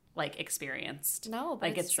thing I've, like, experienced. No, but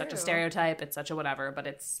like, it's such a stereotype, it's such a whatever, but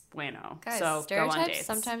it's bueno. Guys, so stereotypes go on dates.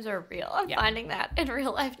 sometimes are real. I'm finding that in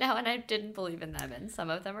real life now, and I didn't believe in them, and some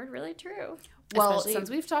of them are really true. Well, Especially- since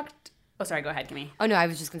we've talked, oh, sorry, go ahead, Kimmy. Oh, no, I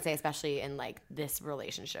was just going to say, especially in, like, this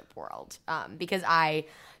relationship world. Because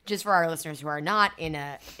just for our listeners who are not in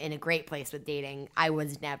a great place with dating, I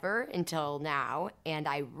was never until now, and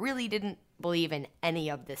I really didn't believe in any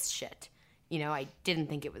of this shit. You know, I didn't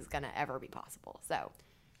think it was going to ever be possible. So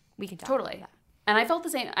we can talk Totally. about that. And I felt the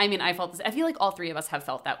same. I mean, I feel like all three of us have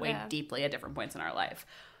felt that way deeply at different points in our life.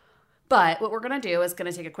 But what we're going to do is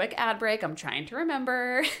going to take a quick ad break. I'm trying to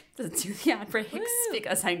remember to do the ad breaks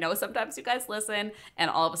because I know sometimes you guys listen and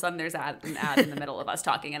all of a sudden there's an ad in the middle of us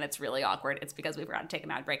talking and it's really awkward. It's because we forgot to take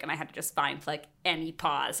an ad break and I had to just find, like, any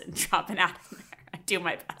pause and drop an ad in there. I do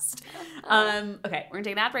my best. Okay, we're going to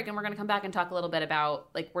take an ad break and we're going to come back and talk a little bit about,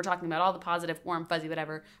 like, we're talking about all the positive, warm, fuzzy,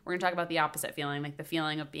 whatever. We're going to talk about the opposite feeling, like the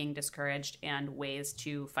feeling of being discouraged and ways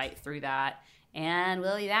to fight through that. And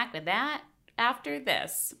we'll be back with that after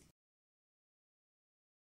this.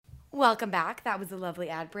 Welcome back. That was a lovely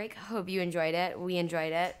ad break. Hope you enjoyed it. We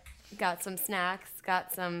enjoyed it. Got some snacks,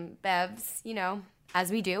 got some bevs, you know, as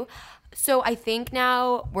we do. So I think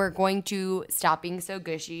now we're going to stop being so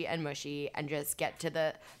gushy and mushy and just get to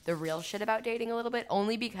the real shit about dating a little bit,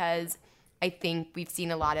 only because I think we've seen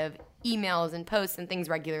a lot of emails and posts and things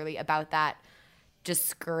regularly about that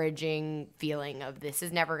discouraging feeling of this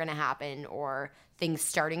is never going to happen, or things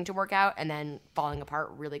starting to work out and then falling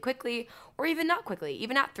apart really quickly, or even not quickly,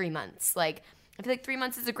 even at 3 months. Like, I feel like 3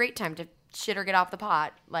 months is a great time to shit or get off the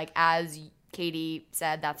pot. Like, as Katie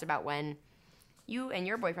said, that's about when you and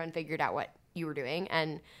your boyfriend figured out what you were doing.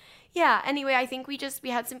 And yeah, anyway, I think we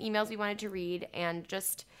had some emails we wanted to read, and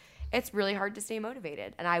just, it's really hard to stay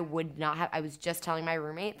motivated. And I was just telling my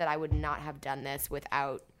roommate that I would not have done this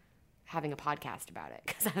without having a podcast about it,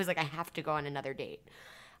 because I was like, I have to go on another date.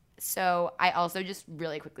 So I also just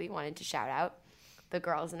really quickly wanted to shout out the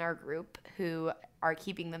girls in our group who are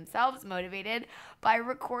keeping themselves motivated by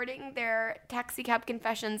recording their taxi cab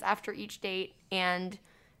confessions after each date and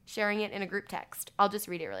sharing it in a group text. I'll just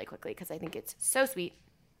read it really quickly because I think it's so sweet.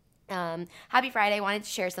 Happy Friday. I wanted to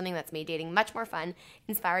share something that's made dating much more fun.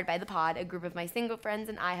 Inspired by the pod, a group of my single friends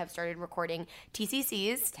and I have started recording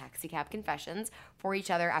TCCs, Taxi Cab Confessions, for each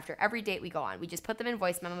other after every date we go on. We just put them in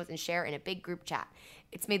voice memos and share in a big group chat.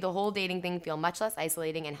 It's made the whole dating thing feel much less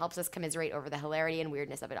isolating and helps us commiserate over the hilarity and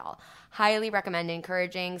weirdness of it all. Highly recommend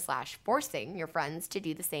encouraging/forcing your friends to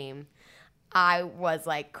do the same. I was,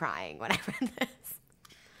 like, crying when I read this.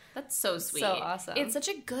 That's so sweet. So awesome. It's such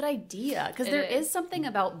a good idea because there is something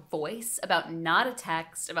about voice, about not a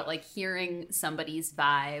text, about, like, hearing somebody's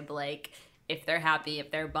vibe, like, if they're happy,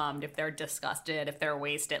 if they're bummed, if they're disgusted, if they're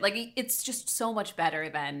wasted. Like, it's just so much better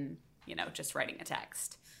than, you know, just writing a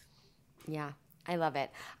text. Yeah. I love it.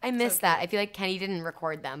 I miss that. I feel like Kenny didn't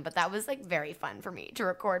record them, but that was, like, very fun for me to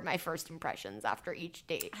record my first impressions after each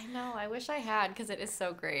date. I know. I wish I had, because it is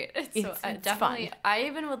so great. It's It's definitely fun. I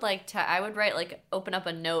even would I would write, like, open up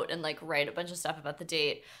a note and, like, write a bunch of stuff about the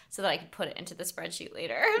date so that I could put it into the spreadsheet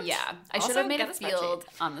later. Yeah. I Also, should have made get a a spreadsheet. field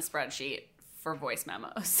on the spreadsheet for voice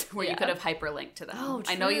memos where you could have hyperlinked to them. Oh,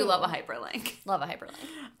 I know you true. love a hyperlink. Love a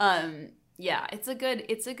hyperlink. Yeah, it's a good,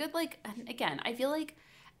 like, and again, I feel like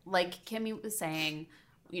Kimmy was saying,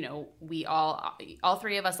 you know, we all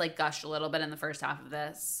three of us, like, gushed a little bit in the first half of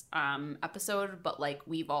this episode, but, like,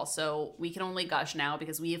 we can only gush now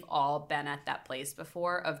because we've all been at that place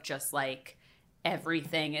before of just, like,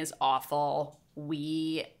 everything is awful.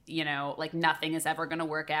 We, you know, like, nothing is ever going to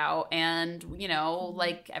work out, and, you know,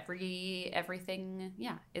 like, everything,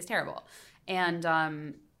 yeah, is terrible. And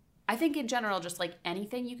I think in general, just, like,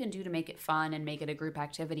 anything you can do to make it fun and make it a group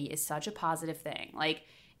activity is such a positive thing. Like,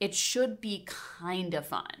 it should be kind of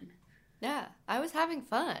fun. Yeah, I was having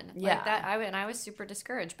fun. Yeah. Like that, and I was super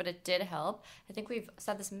discouraged, but it did help. I think we've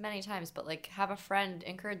said this many times, but like have a friend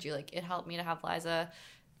encourage you. Like it helped me to have Liza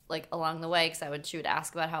like along the way because she would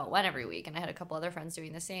ask about how it went every week, and I had a couple other friends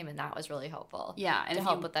doing the same, and that was really helpful. Yeah, and to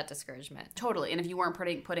help with that discouragement. Totally. And if you weren't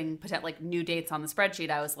putting like new dates on the spreadsheet,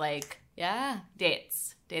 I was like, Yeah,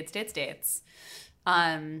 dates.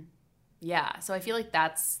 Yeah, so I feel like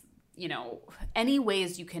that's, any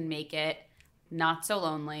ways you can make it not so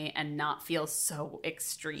lonely and not feel so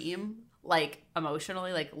extreme, like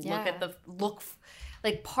emotionally, like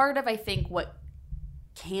like part of, I think, what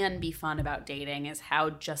can be fun about dating is how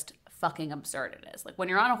just fucking absurd it is. Like when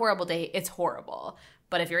you're on a horrible date, it's horrible.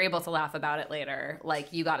 But if you're able to laugh about it later,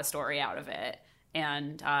 like you got a story out of it.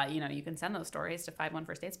 And, you can send those stories to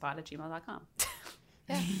 51firstdatespod@gmail.com.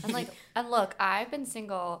 yeah. And look, I've been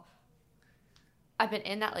single. I've been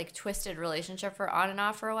in that like twisted relationship for on and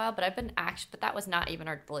off for a while, but but that was not even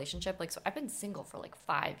our relationship. Like, so I've been single for like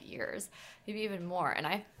 5 years, maybe even more. And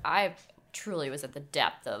I truly was at the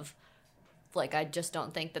depth of like, I just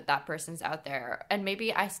don't think that person's out there. And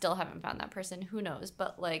maybe I still haven't found that person, who knows?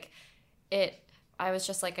 But like I was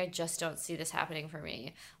just like, I just don't see this happening for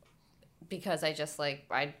me because I just like,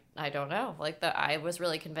 I don't know. Like I was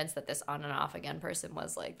really convinced that this on and off again person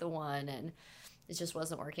was like the one, and it just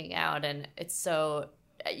wasn't working out. And it's so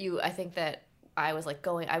I think that I was like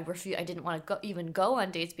I didn't want to even go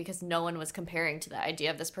on dates because no one was comparing to the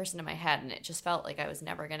idea of this person in my head, and it just felt like I was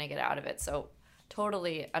never going to get out of it. So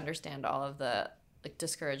totally understand all of the like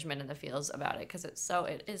discouragement and the feels about it because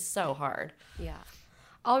it is so hard. Yeah.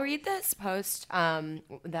 I'll read this post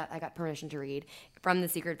that I got permission to read from the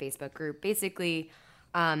secret Facebook group. Basically,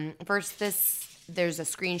 first there's a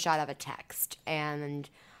screenshot of a text, and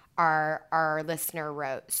our listener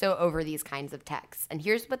wrote, "So over these kinds of texts." And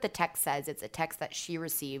here's what the text says. It's a text that she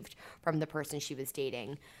received from the person she was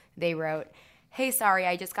dating. They wrote, "Hey, sorry,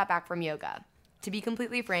 I just got back from yoga. To be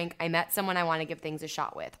completely frank, I met someone I want to give things a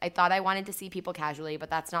shot with. I thought I wanted to see people casually, but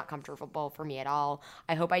that's not comfortable for me at all.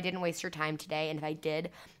 I hope I didn't waste your time today, and if I did,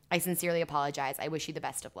 I sincerely apologize. I wish you the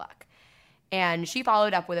best of luck." And she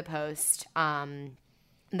followed up with a post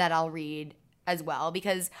that I'll read as well,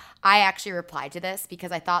 because I actually replied to this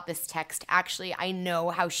because I thought this text, actually, I know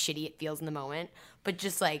how shitty it feels in the moment, but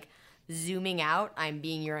just like zooming out, I'm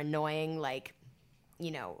being your annoying, like,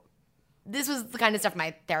 this was the kind of stuff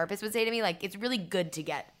my therapist would say to me. Like, it's really good to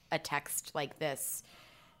get a text like this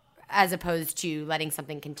as opposed to letting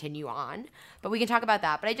something continue on. But we can talk about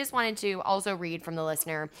that. But I just wanted to also read from the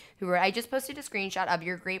listener who wrote, "I just posted a screenshot of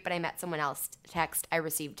your great but I met someone else text I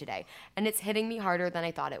received today, and it's hitting me harder than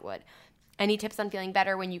I thought it would. Any tips on feeling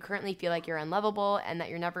better when you currently feel like you're unlovable and that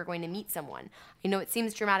you're never going to meet someone? I know it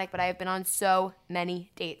seems dramatic, but I have been on so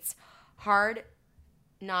many dates.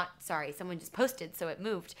 Someone just posted, so it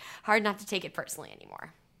moved. Hard not to take it personally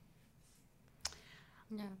anymore."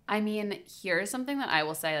 Yeah. I mean, here's something that I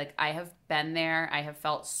will say. Like, I have been there. I have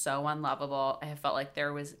felt so unlovable. I have felt like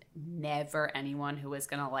there was never anyone who was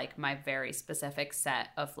going to like my very specific set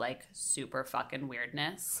of like super fucking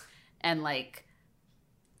weirdness. And like,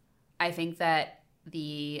 I think that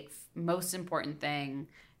the most important thing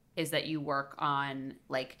is that you work on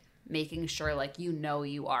like making sure like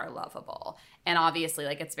you are lovable. And obviously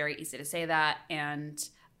like it's very easy to say that, and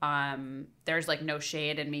there's like no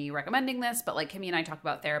shade in me recommending this, but like Kimmy and I talk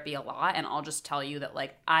about therapy a lot, and I'll just tell you that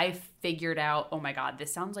like I figured out, oh my god,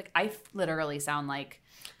 this sounds like I literally sound like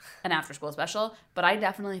an after school special, but I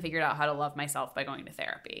definitely figured out how to love myself by going to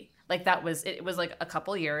therapy. Like it was like a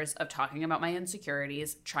couple years of talking about my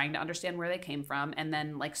insecurities, trying to understand where they came from, and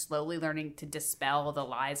then like slowly learning to dispel the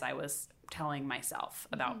lies I was telling myself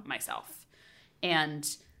about myself. And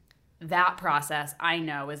that process, I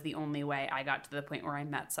know, is the only way I got to the point where I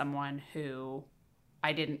met someone who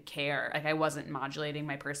I didn't care. Like, I wasn't modulating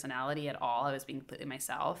my personality at all. I was being completely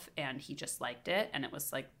myself, and he just liked it, and it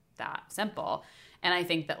was like that simple. And I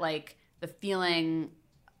think that like the feeling,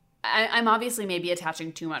 I'm obviously maybe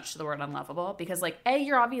attaching too much to the word unlovable, because like, A,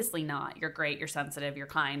 you're obviously not. You're great, you're sensitive, you're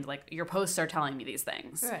kind. Like, your posts are telling me these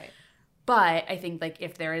things. Right. But I think like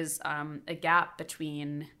if there is a gap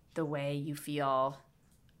between the way you feel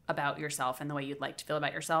about yourself and the way you'd like to feel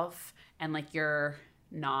about yourself, and like you're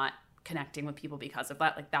not connecting with people because of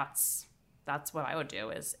that, like that's what I would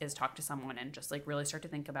do is talk to someone and just like really start to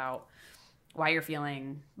think about why you're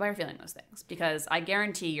feeling those things, because I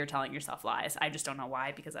guarantee you're telling yourself lies. I just don't know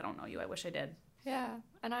why, because I don't know you. I wish I did. Yeah.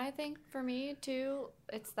 And I think for me too,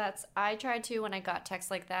 I tried to, when I got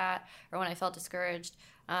texts like that or when I felt discouraged,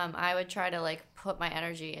 I would try to like put my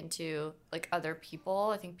energy into like other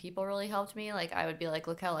people. I think people really helped me. Like, I would be like,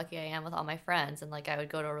 look how lucky I am with all my friends. And like, I would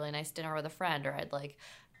go to a really nice dinner with a friend, or I'd like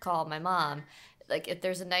call my mom. Like, if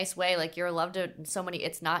there's a nice way, like, you're loved in so many,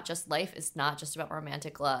 it's not just life, it's not just about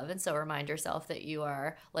romantic love. And so remind yourself that you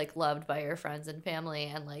are, like, loved by your friends and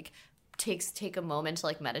family, and, like, take a moment to,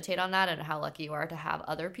 like, meditate on that and how lucky you are to have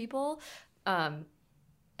other people.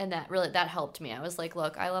 And that helped me. I was like,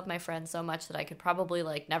 look, I love my friends so much that I could probably,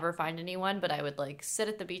 like, never find anyone, but I would, like, sit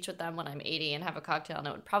at the beach with them when I'm 80 and have a cocktail, and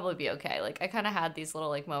it would probably be okay. Like, I kind of had these little,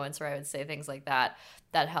 like, moments where I would say things like that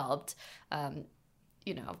helped.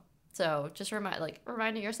 You know, so just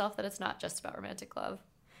reminding yourself that it's not just about romantic love.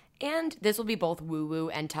 And this will be both woo-woo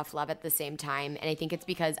and tough love at the same time. And I think it's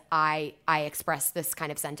because I express this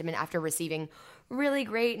kind of sentiment after receiving really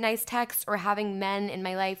great, nice texts, or having men in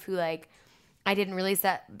my life who, like, I didn't really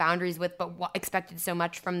set boundaries with, but expected so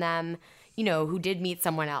much from them, you know, who did meet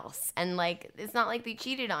someone else. And, like, it's not like they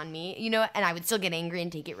cheated on me, you know, and I would still get angry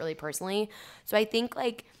and take it really personally. So I think,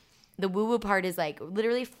 like, the woo-woo part is, like,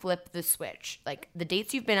 literally flip the switch. Like, the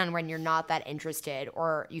dates you've been on when you're not that interested,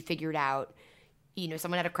 or you figured out, you know,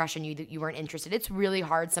 someone had a crush on you that you weren't interested. It's really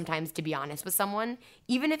hard sometimes to be honest with someone.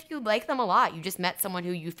 Even if you like them a lot, you just met someone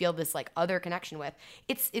who you feel this, like, other connection with.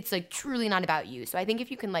 It's like, truly not about you. So I think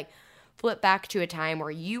if you can, like, flip back to a time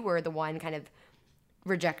where you were the one kind of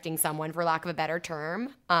rejecting someone, for lack of a better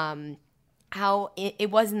term, how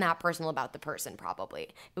it wasn't that personal about the person, probably.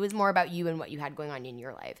 It was more about you and what you had going on in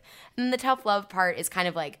your life. And the tough love part is kind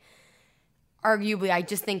of like, arguably, I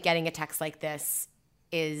just think getting a text like this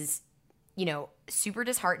is, you know, super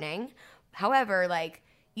disheartening. However, like,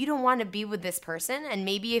 you don't want to be with this person. And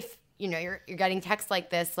maybe if, you know, you're getting texts like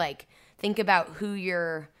this, like, think about who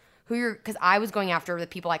you're, because I was going after the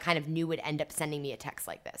people I kind of knew would end up sending me a text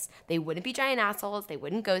like this. They wouldn't be giant assholes. They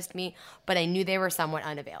wouldn't ghost me, but I knew they were somewhat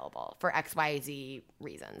unavailable for XYZ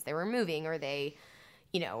reasons. They were moving, or they,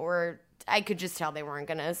 you know, or I could just tell they weren't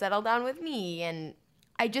going to settle down with me. And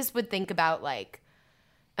I just would think about, like,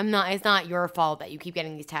 it's not your fault that you keep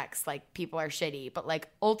getting these texts, like, people are shitty, but, like,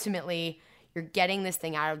 ultimately you're getting this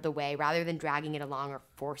thing out of the way rather than dragging it along or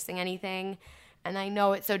forcing anything. And I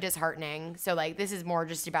know it's so disheartening. So, like, this is more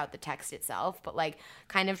just about the text itself, but, like,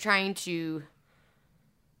 kind of trying to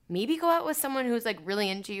maybe go out with someone who's, like, really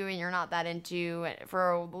into you and you're not that into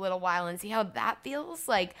for a little while and see how that feels.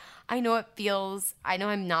 Like, I know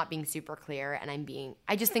I'm not being super clear, and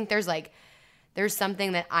I just think there's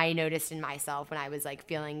something that I noticed in myself when I was, like,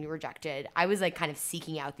 feeling rejected. I was, like, kind of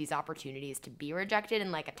seeking out these opportunities to be rejected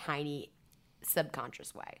in, like, a tiny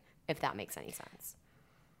subconscious way, if that makes any sense.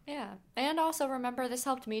 Yeah. And also remember, this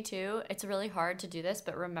helped me too. It's really hard to do this,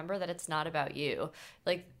 but remember that it's not about you.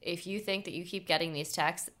 Like, if you think that you keep getting these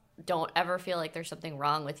texts, don't ever feel like there's something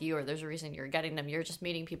wrong with you or there's a reason you're getting them. You're just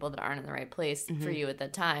meeting people that aren't in the right place for you at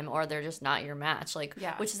that time, or they're just not your match. Like,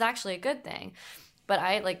 which is actually a good thing.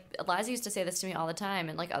 But Liza used to say this to me all the time,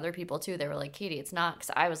 and, like, other people too. They were like, Katie, it's not, because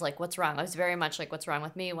I was like, what's wrong? I was very much like, what's wrong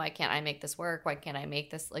with me? Why can't I make this work? Why can't I make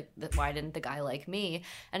this, like, why didn't the guy like me?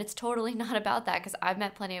 And it's totally not about that, because I've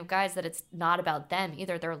met plenty of guys that it's not about them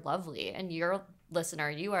either. They're lovely, and you're, listener,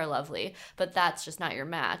 you are lovely, but that's just not your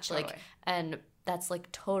match. Totally. Like, and that's, like,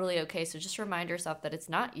 totally okay. So just remind yourself that it's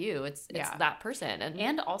not you. It's that person.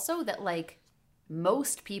 And also that, like,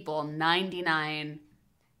 most people,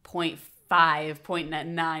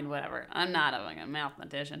 99.5.9, whatever, I'm not a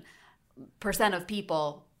mathematician, percent of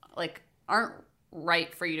people, like, aren't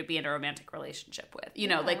right for you to be in a romantic relationship with. You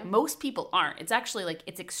know, like, most people aren't. It's actually, like,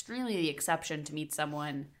 it's extremely the exception to meet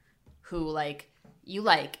someone who, like, you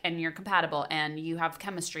like, and you're compatible, and you have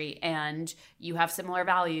chemistry, and you have similar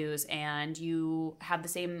values, and you have the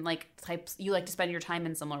same, like, types, you like to spend your time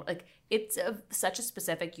in similar, like, it's such a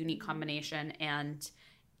specific, unique combination, and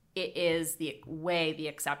it is the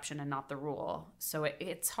exception and not the rule. So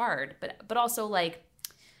it's hard, but also, like,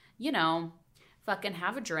 you know, fucking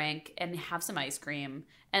have a drink and have some ice cream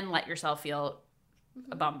and let yourself feel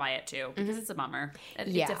bummed by it too, because it's a bummer.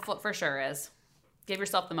 It for sure is. Give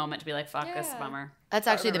yourself the moment to be like, fuck, this is a bummer. That's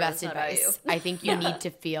actually the best advice. I think you need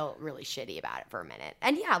to feel really shitty about it for a minute.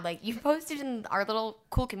 And yeah, like, you posted in our little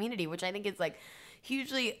cool community, which I think is, like,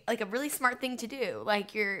 hugely, like, a really smart thing to do.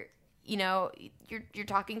 Like, you're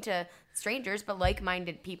talking to strangers, but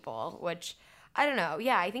like-minded people, which, I don't know.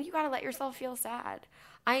 Yeah, I think you got to let yourself feel sad.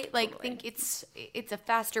 I, like, think it's a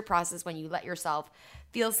faster process when you let yourself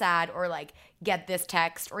feel sad, or, like, get this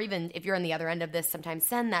text, or even if you're on the other end of this, sometimes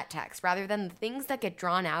send that text, rather than the things that get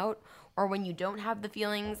drawn out, or when you don't have the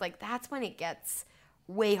feelings. Like, that's when it gets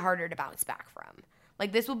way harder to bounce back from.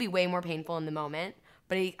 Like, this will be way more painful in the moment,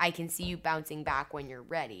 but I can see you bouncing back when you're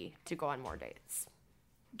ready to go on more dates.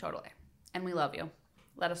 Totally. And we love you.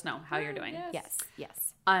 Let us know how you're doing. Yes.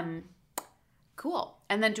 Cool.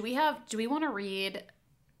 And then do we want to read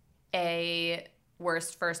a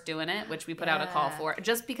worst first doing it, which we put out a call for,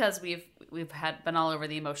 just because we've been all over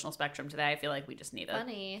the emotional spectrum today. I feel like we just need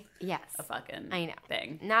Funny. Yes. a fucking I know.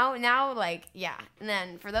 thing. Now, like, yeah. And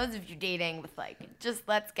then for those of you dating with, like, just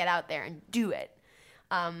let's get out there and do it.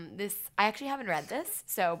 I actually haven't read this,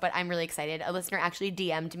 but I'm really excited. A listener actually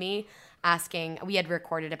DM'd me asking, we had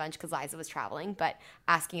recorded a bunch because Liza was traveling, but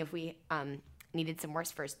asking if we needed some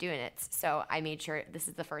worst first doing it. So I made sure this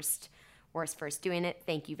is the worst first doing it.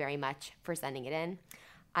 Thank you very much for sending it in.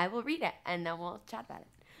 I will read it and then we'll chat about it.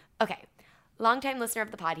 Okay. Longtime listener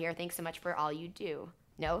of the pod here. Thanks so much for all you do.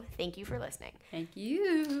 No, thank you for listening. Thank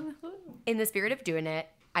you. In the spirit of doing it,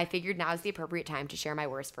 I figured now is the appropriate time to share my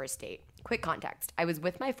worst first date. Quick context. I was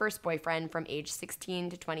with my first boyfriend from age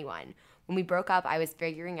 16 to 21. When we broke up, I was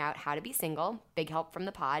figuring out how to be single, big help from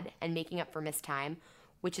the pod, and making up for missed time,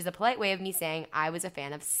 which is a polite way of me saying I was a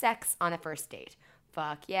fan of sex on a first date.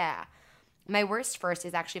 Fuck yeah. My worst first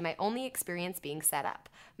is actually my only experience being set up.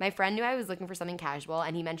 My friend knew I was looking for something casual,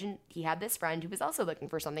 and he mentioned he had this friend who was also looking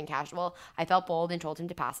for something casual. I felt bold and told him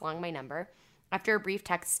to pass along my number. After a brief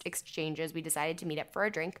text exchanges, we decided to meet up for a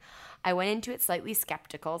drink. I went into it slightly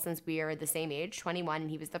skeptical since we are the same age, 21, and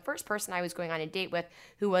he was the first person I was going on a date with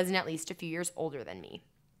who wasn't at least a few years older than me.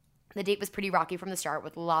 The date was pretty rocky from the start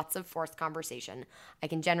with lots of forced conversation. I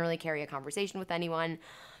can generally carry a conversation with anyone,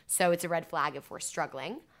 so it's a red flag if we're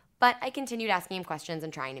struggling. But I continued asking him questions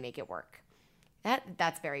and trying to make it work.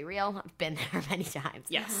 That's very real. I've been there many times.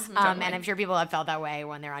 Yes. And I'm sure people have felt that way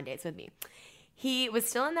when they're on dates with me. He was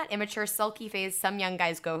still in that immature, sulky phase some young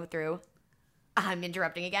guys go through. I'm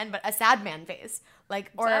interrupting again, but a sad man phase. Sad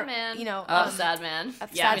man. Sad man.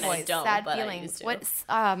 Sad I boys, don't, sad but I feelings. used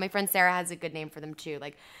to. My friend Sarah has a good name for them too.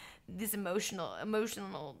 Like this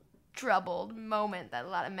emotional, troubled moment that a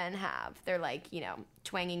lot of men have. They're like,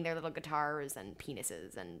 twanging their little guitars and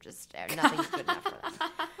penises and just nothing's good enough for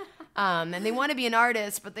them. And they want to be an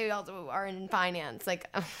artist, but they also are in finance.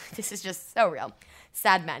 This is just so real.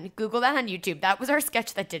 Sad men. Google that on YouTube. That was our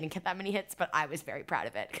sketch that didn't get that many hits, but I was very proud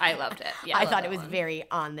of it. I loved it. Yeah, I thought it was very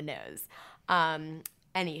on the nose.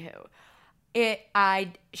 Anywho.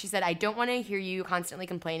 She said, I don't want to hear you constantly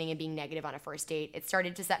complaining and being negative on a first date. It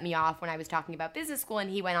started to set me off when I was talking about business school, and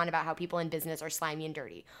he went on about how people in business are slimy and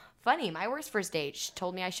dirty. Funny, my worst first date, she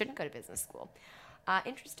told me I shouldn't go to business school.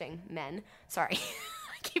 Interesting, men. Sorry,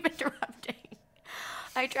 I keep interrupting.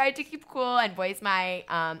 I tried to keep cool and voice my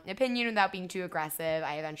opinion without being too aggressive.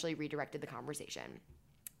 I eventually redirected the conversation.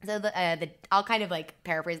 So I'll kind of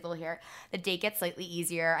paraphrase a little here. The date gets slightly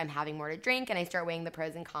easier. I'm having more to drink, and I start weighing the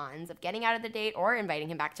pros and cons of getting out of the date or inviting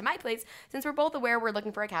him back to my place, since we're both aware we're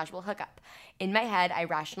looking for a casual hookup. In my head, I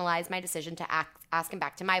rationalized my decision to ask him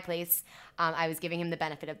back to my place. I was giving him the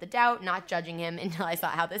benefit of the doubt, not judging him until I saw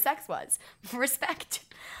how the sex was. Respect.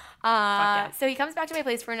 So he comes back to my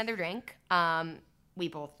place for another drink. We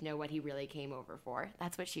both know what he really came over for.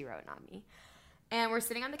 That's what she wrote on me. And we're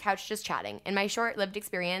sitting on the couch just chatting. In my short-lived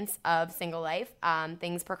experience of single life,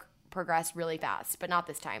 things progress really fast, but not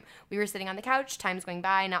this time. We were sitting on the couch, time's going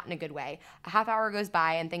by, not in a good way. A half hour goes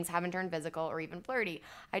by, and things haven't turned physical or even flirty.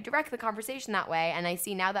 I direct the conversation that way, and I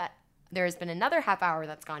see now that there's been another half hour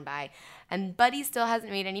that's gone by, and Buddy still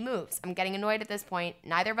hasn't made any moves. I'm getting annoyed at this point.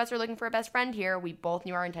 Neither of us are looking for a best friend here. We both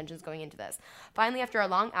knew our intentions going into this. Finally, after a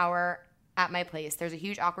long hour at my place, there's a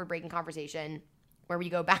huge awkward break in conversation where we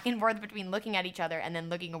go back and forth between looking at each other and then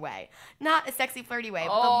looking away. Not a sexy, flirty way,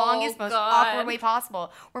 but the longest, most awkward way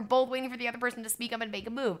possible. We're both waiting for the other person to speak up and make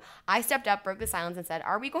a move. I stepped up, broke the silence, and said,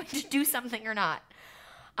 are we going to do something or not?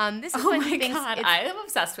 This is when he thinks I am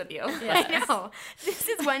obsessed with you. Yes. I know. This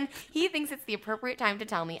is when he thinks it's the appropriate time to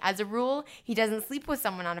tell me. As a rule, he doesn't sleep with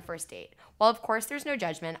someone on a first date. While of course there's no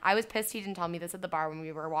judgment, I was pissed he didn't tell me this at the bar when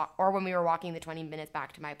we were walking the 20 minutes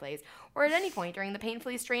back to my place, or at any point during the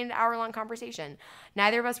painfully strained hour-long conversation.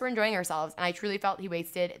 Neither of us were enjoying ourselves, and I truly felt he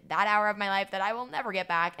wasted that hour of my life that I will never get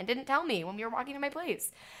back and didn't tell me when we were walking to my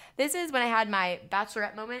place. This is when I had my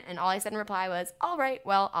bachelorette moment, and all I said in reply was, all right,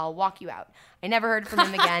 well, I'll walk you out. I never heard from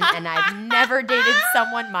him again, and I've never dated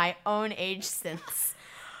someone my own age since.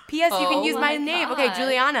 P.S. You can use my name. Okay,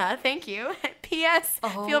 Juliana, thank you. P.S.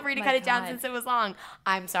 Feel free to cut it down since it was long.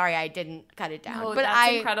 I'm sorry I didn't cut it down. Oh, but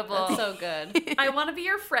that's incredible. That's so good. I want to be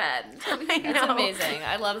your friend. That's amazing.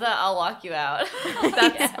 I love that. I'll walk you out.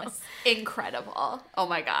 That's incredible. Oh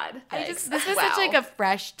my God. This was such a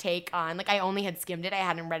fresh take on, I only had skimmed it. I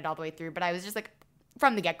hadn't read it all the way through, but I was just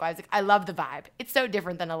from the get-go, I was I love the vibe. It's so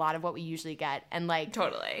different than a lot of what we usually get. And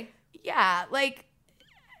totally. Yeah,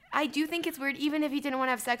 I do think it's weird, even if he didn't want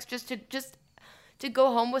to have sex, just to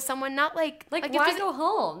go home with someone, not like Like if why there's- go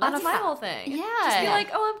home? That's my Yeah. whole thing. Yeah. Just be Yeah. like,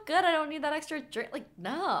 oh, I'm good. I don't need that extra drink. Like,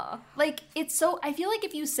 no. Like, it's so, I feel like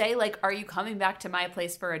if you say, like, are you coming back to my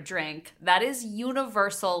place for a drink? That is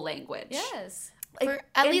universal language. Yes. Like, for,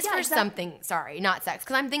 at and least yeah, for exactly. something. Sorry, not sex.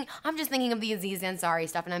 Because I'm just thinking of the Aziz Ansari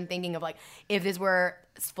stuff, and I'm thinking of like if this were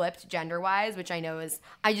flipped gender wise, which I know is.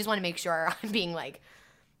 I just want to make sure I'm being like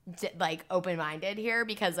open minded here,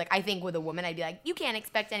 because like I think with a woman I'd be like, you can't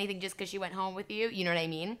expect anything just because she went home with you. You know what I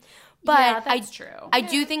mean? But Yeah, that's true. I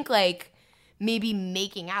do think like maybe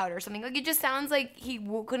making out or something. Like it just sounds like he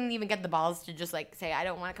couldn't even get the balls to just like say, I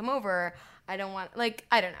don't want to come over. I don't want, like,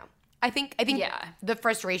 I don't know. I think Yeah. the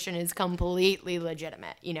frustration is completely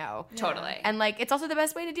legitimate, you know? Totally. And like it's also the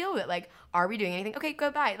best way to deal with it. Like, are we doing anything? Okay,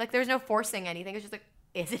 goodbye. Like there's no forcing anything. It's just like,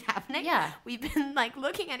 is it happening? Yeah. We've been like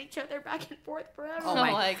looking at each other back and forth forever. Oh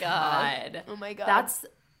my god. Oh my God. That's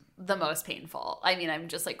the most painful. I mean, I'm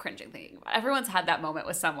just like cringing thinking about it. Everyone's had that moment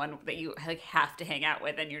with someone that you like have to hang out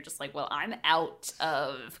with, and you're just like, well, I'm out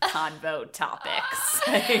of convo topics.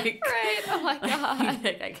 Like, Right. Oh my god.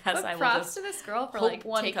 I guess But I will props just to this girl for hope like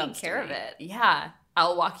one taking comes to care of me. it. Yeah,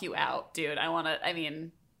 I'll walk you out, dude. I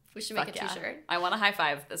mean, We should make fuck a yeah. t-shirt. I want to high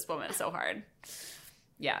five this woman so hard.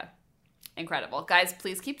 Yeah. Incredible. Guys,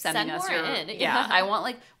 please keep sending Send us more your in. Yeah, Yeah. I want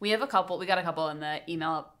like we got a couple in the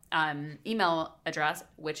email address,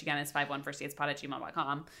 which again is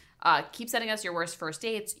 51firstdatespod@gmail.com. Keep sending us your worst first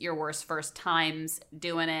dates, your worst first times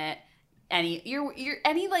doing it. Any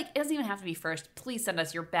like, it doesn't even have to be first. Please send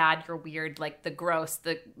us your bad, your weird, like the gross,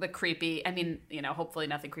 the creepy. I mean, you know, hopefully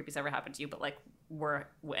nothing creepy's ever happened to you, but like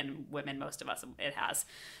women, most of us, it has.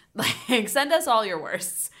 Like, send us all your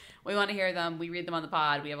worsts. We want to hear them. We read them on the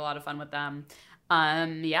pod. We have a lot of fun with them.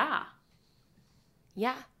 Yeah.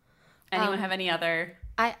 Yeah. Anyone have any other?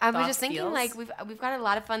 I was thoughts, just thinking feels? like we've got a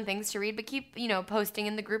lot of fun things to read, but keep, you know, posting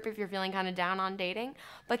in the group if you're feeling kind of down on dating,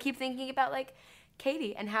 but keep thinking about like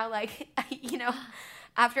Katie and how like you know,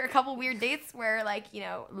 after a couple weird dates where like, you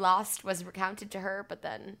know, Lost was recounted to her but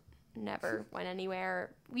then never went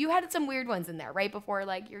anywhere. You had some weird ones in there right before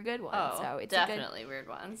like your good ones. Oh, So it's definitely weird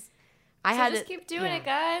ones. I So had just it- keep doing yeah. it,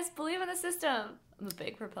 guys. Believe in the system. I'm a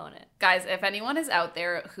big proponent. Guys, if anyone is out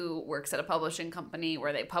there who works at a publishing company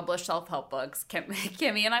where they publish self-help books,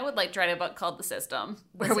 Kimmy and I would like to write a book called The System,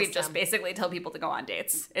 where we just System. basically tell people to go on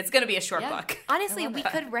dates. It's going to be a short Yeah. book. Honestly, I love we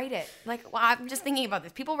that. could write it. Like, well, I'm just thinking about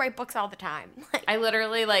this. People write books all the time. Like, I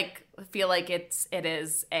literally like feel like it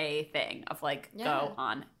is a thing of like Yeah. go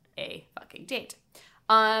on a fucking date.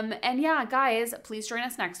 And yeah, guys, please join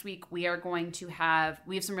us next week. We have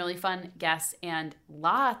some really fun guests and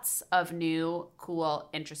lots of new, cool,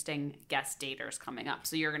 interesting guest daters coming up.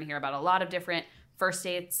 So you're going to hear about a lot of different first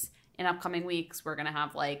dates in upcoming weeks. We're going to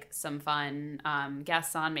have like some fun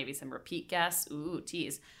guests on, maybe some repeat guests. Ooh,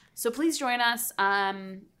 tease. So please join us.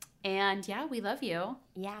 And yeah, we love you.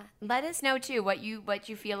 yeah. Let us know too what you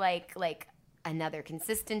feel like another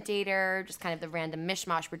consistent dater, just kind of the random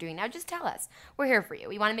mishmash we're doing now. Just tell us. We're here for you.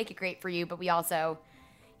 We want to make it great for you, but we also,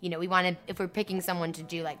 you know, we want to, if we're picking someone to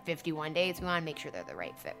do like 51 dates, we want to make sure they're the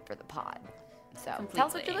right fit for the pod. So tell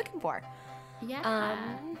us what you're Completely. looking for. Yeah.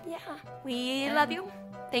 Yeah. We love you.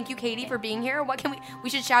 Thank you, Katie, for being here. What can we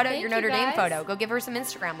should shout out Thank your you, Notre Dame guys. photo. Go give her some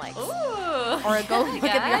Instagram likes. Ooh. Or go Yeah, look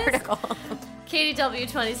at guys. the article.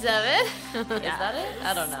 KDW27. Is that it?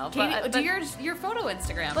 I don't know. Katie, But- do your photo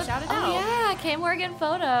Instagram. Shout it out. Oh yeah, K Morgan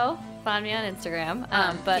Photo. Find me on Instagram.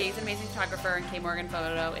 But Kate's an amazing photographer, and K Morgan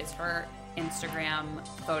Photo is her Instagram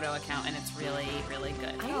photo account, and it's really, really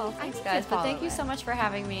good. oh, I thanks need to guys. But follow thank you it. so much for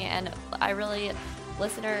having me. And I really,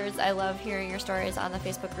 listeners, I love hearing your stories on the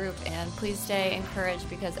Facebook group. And please stay encouraged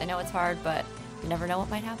because I know it's hard, but you never know what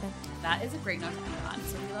might happen. That is a great note to end on.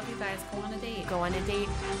 So we love you guys. Go on a date. Go on a date.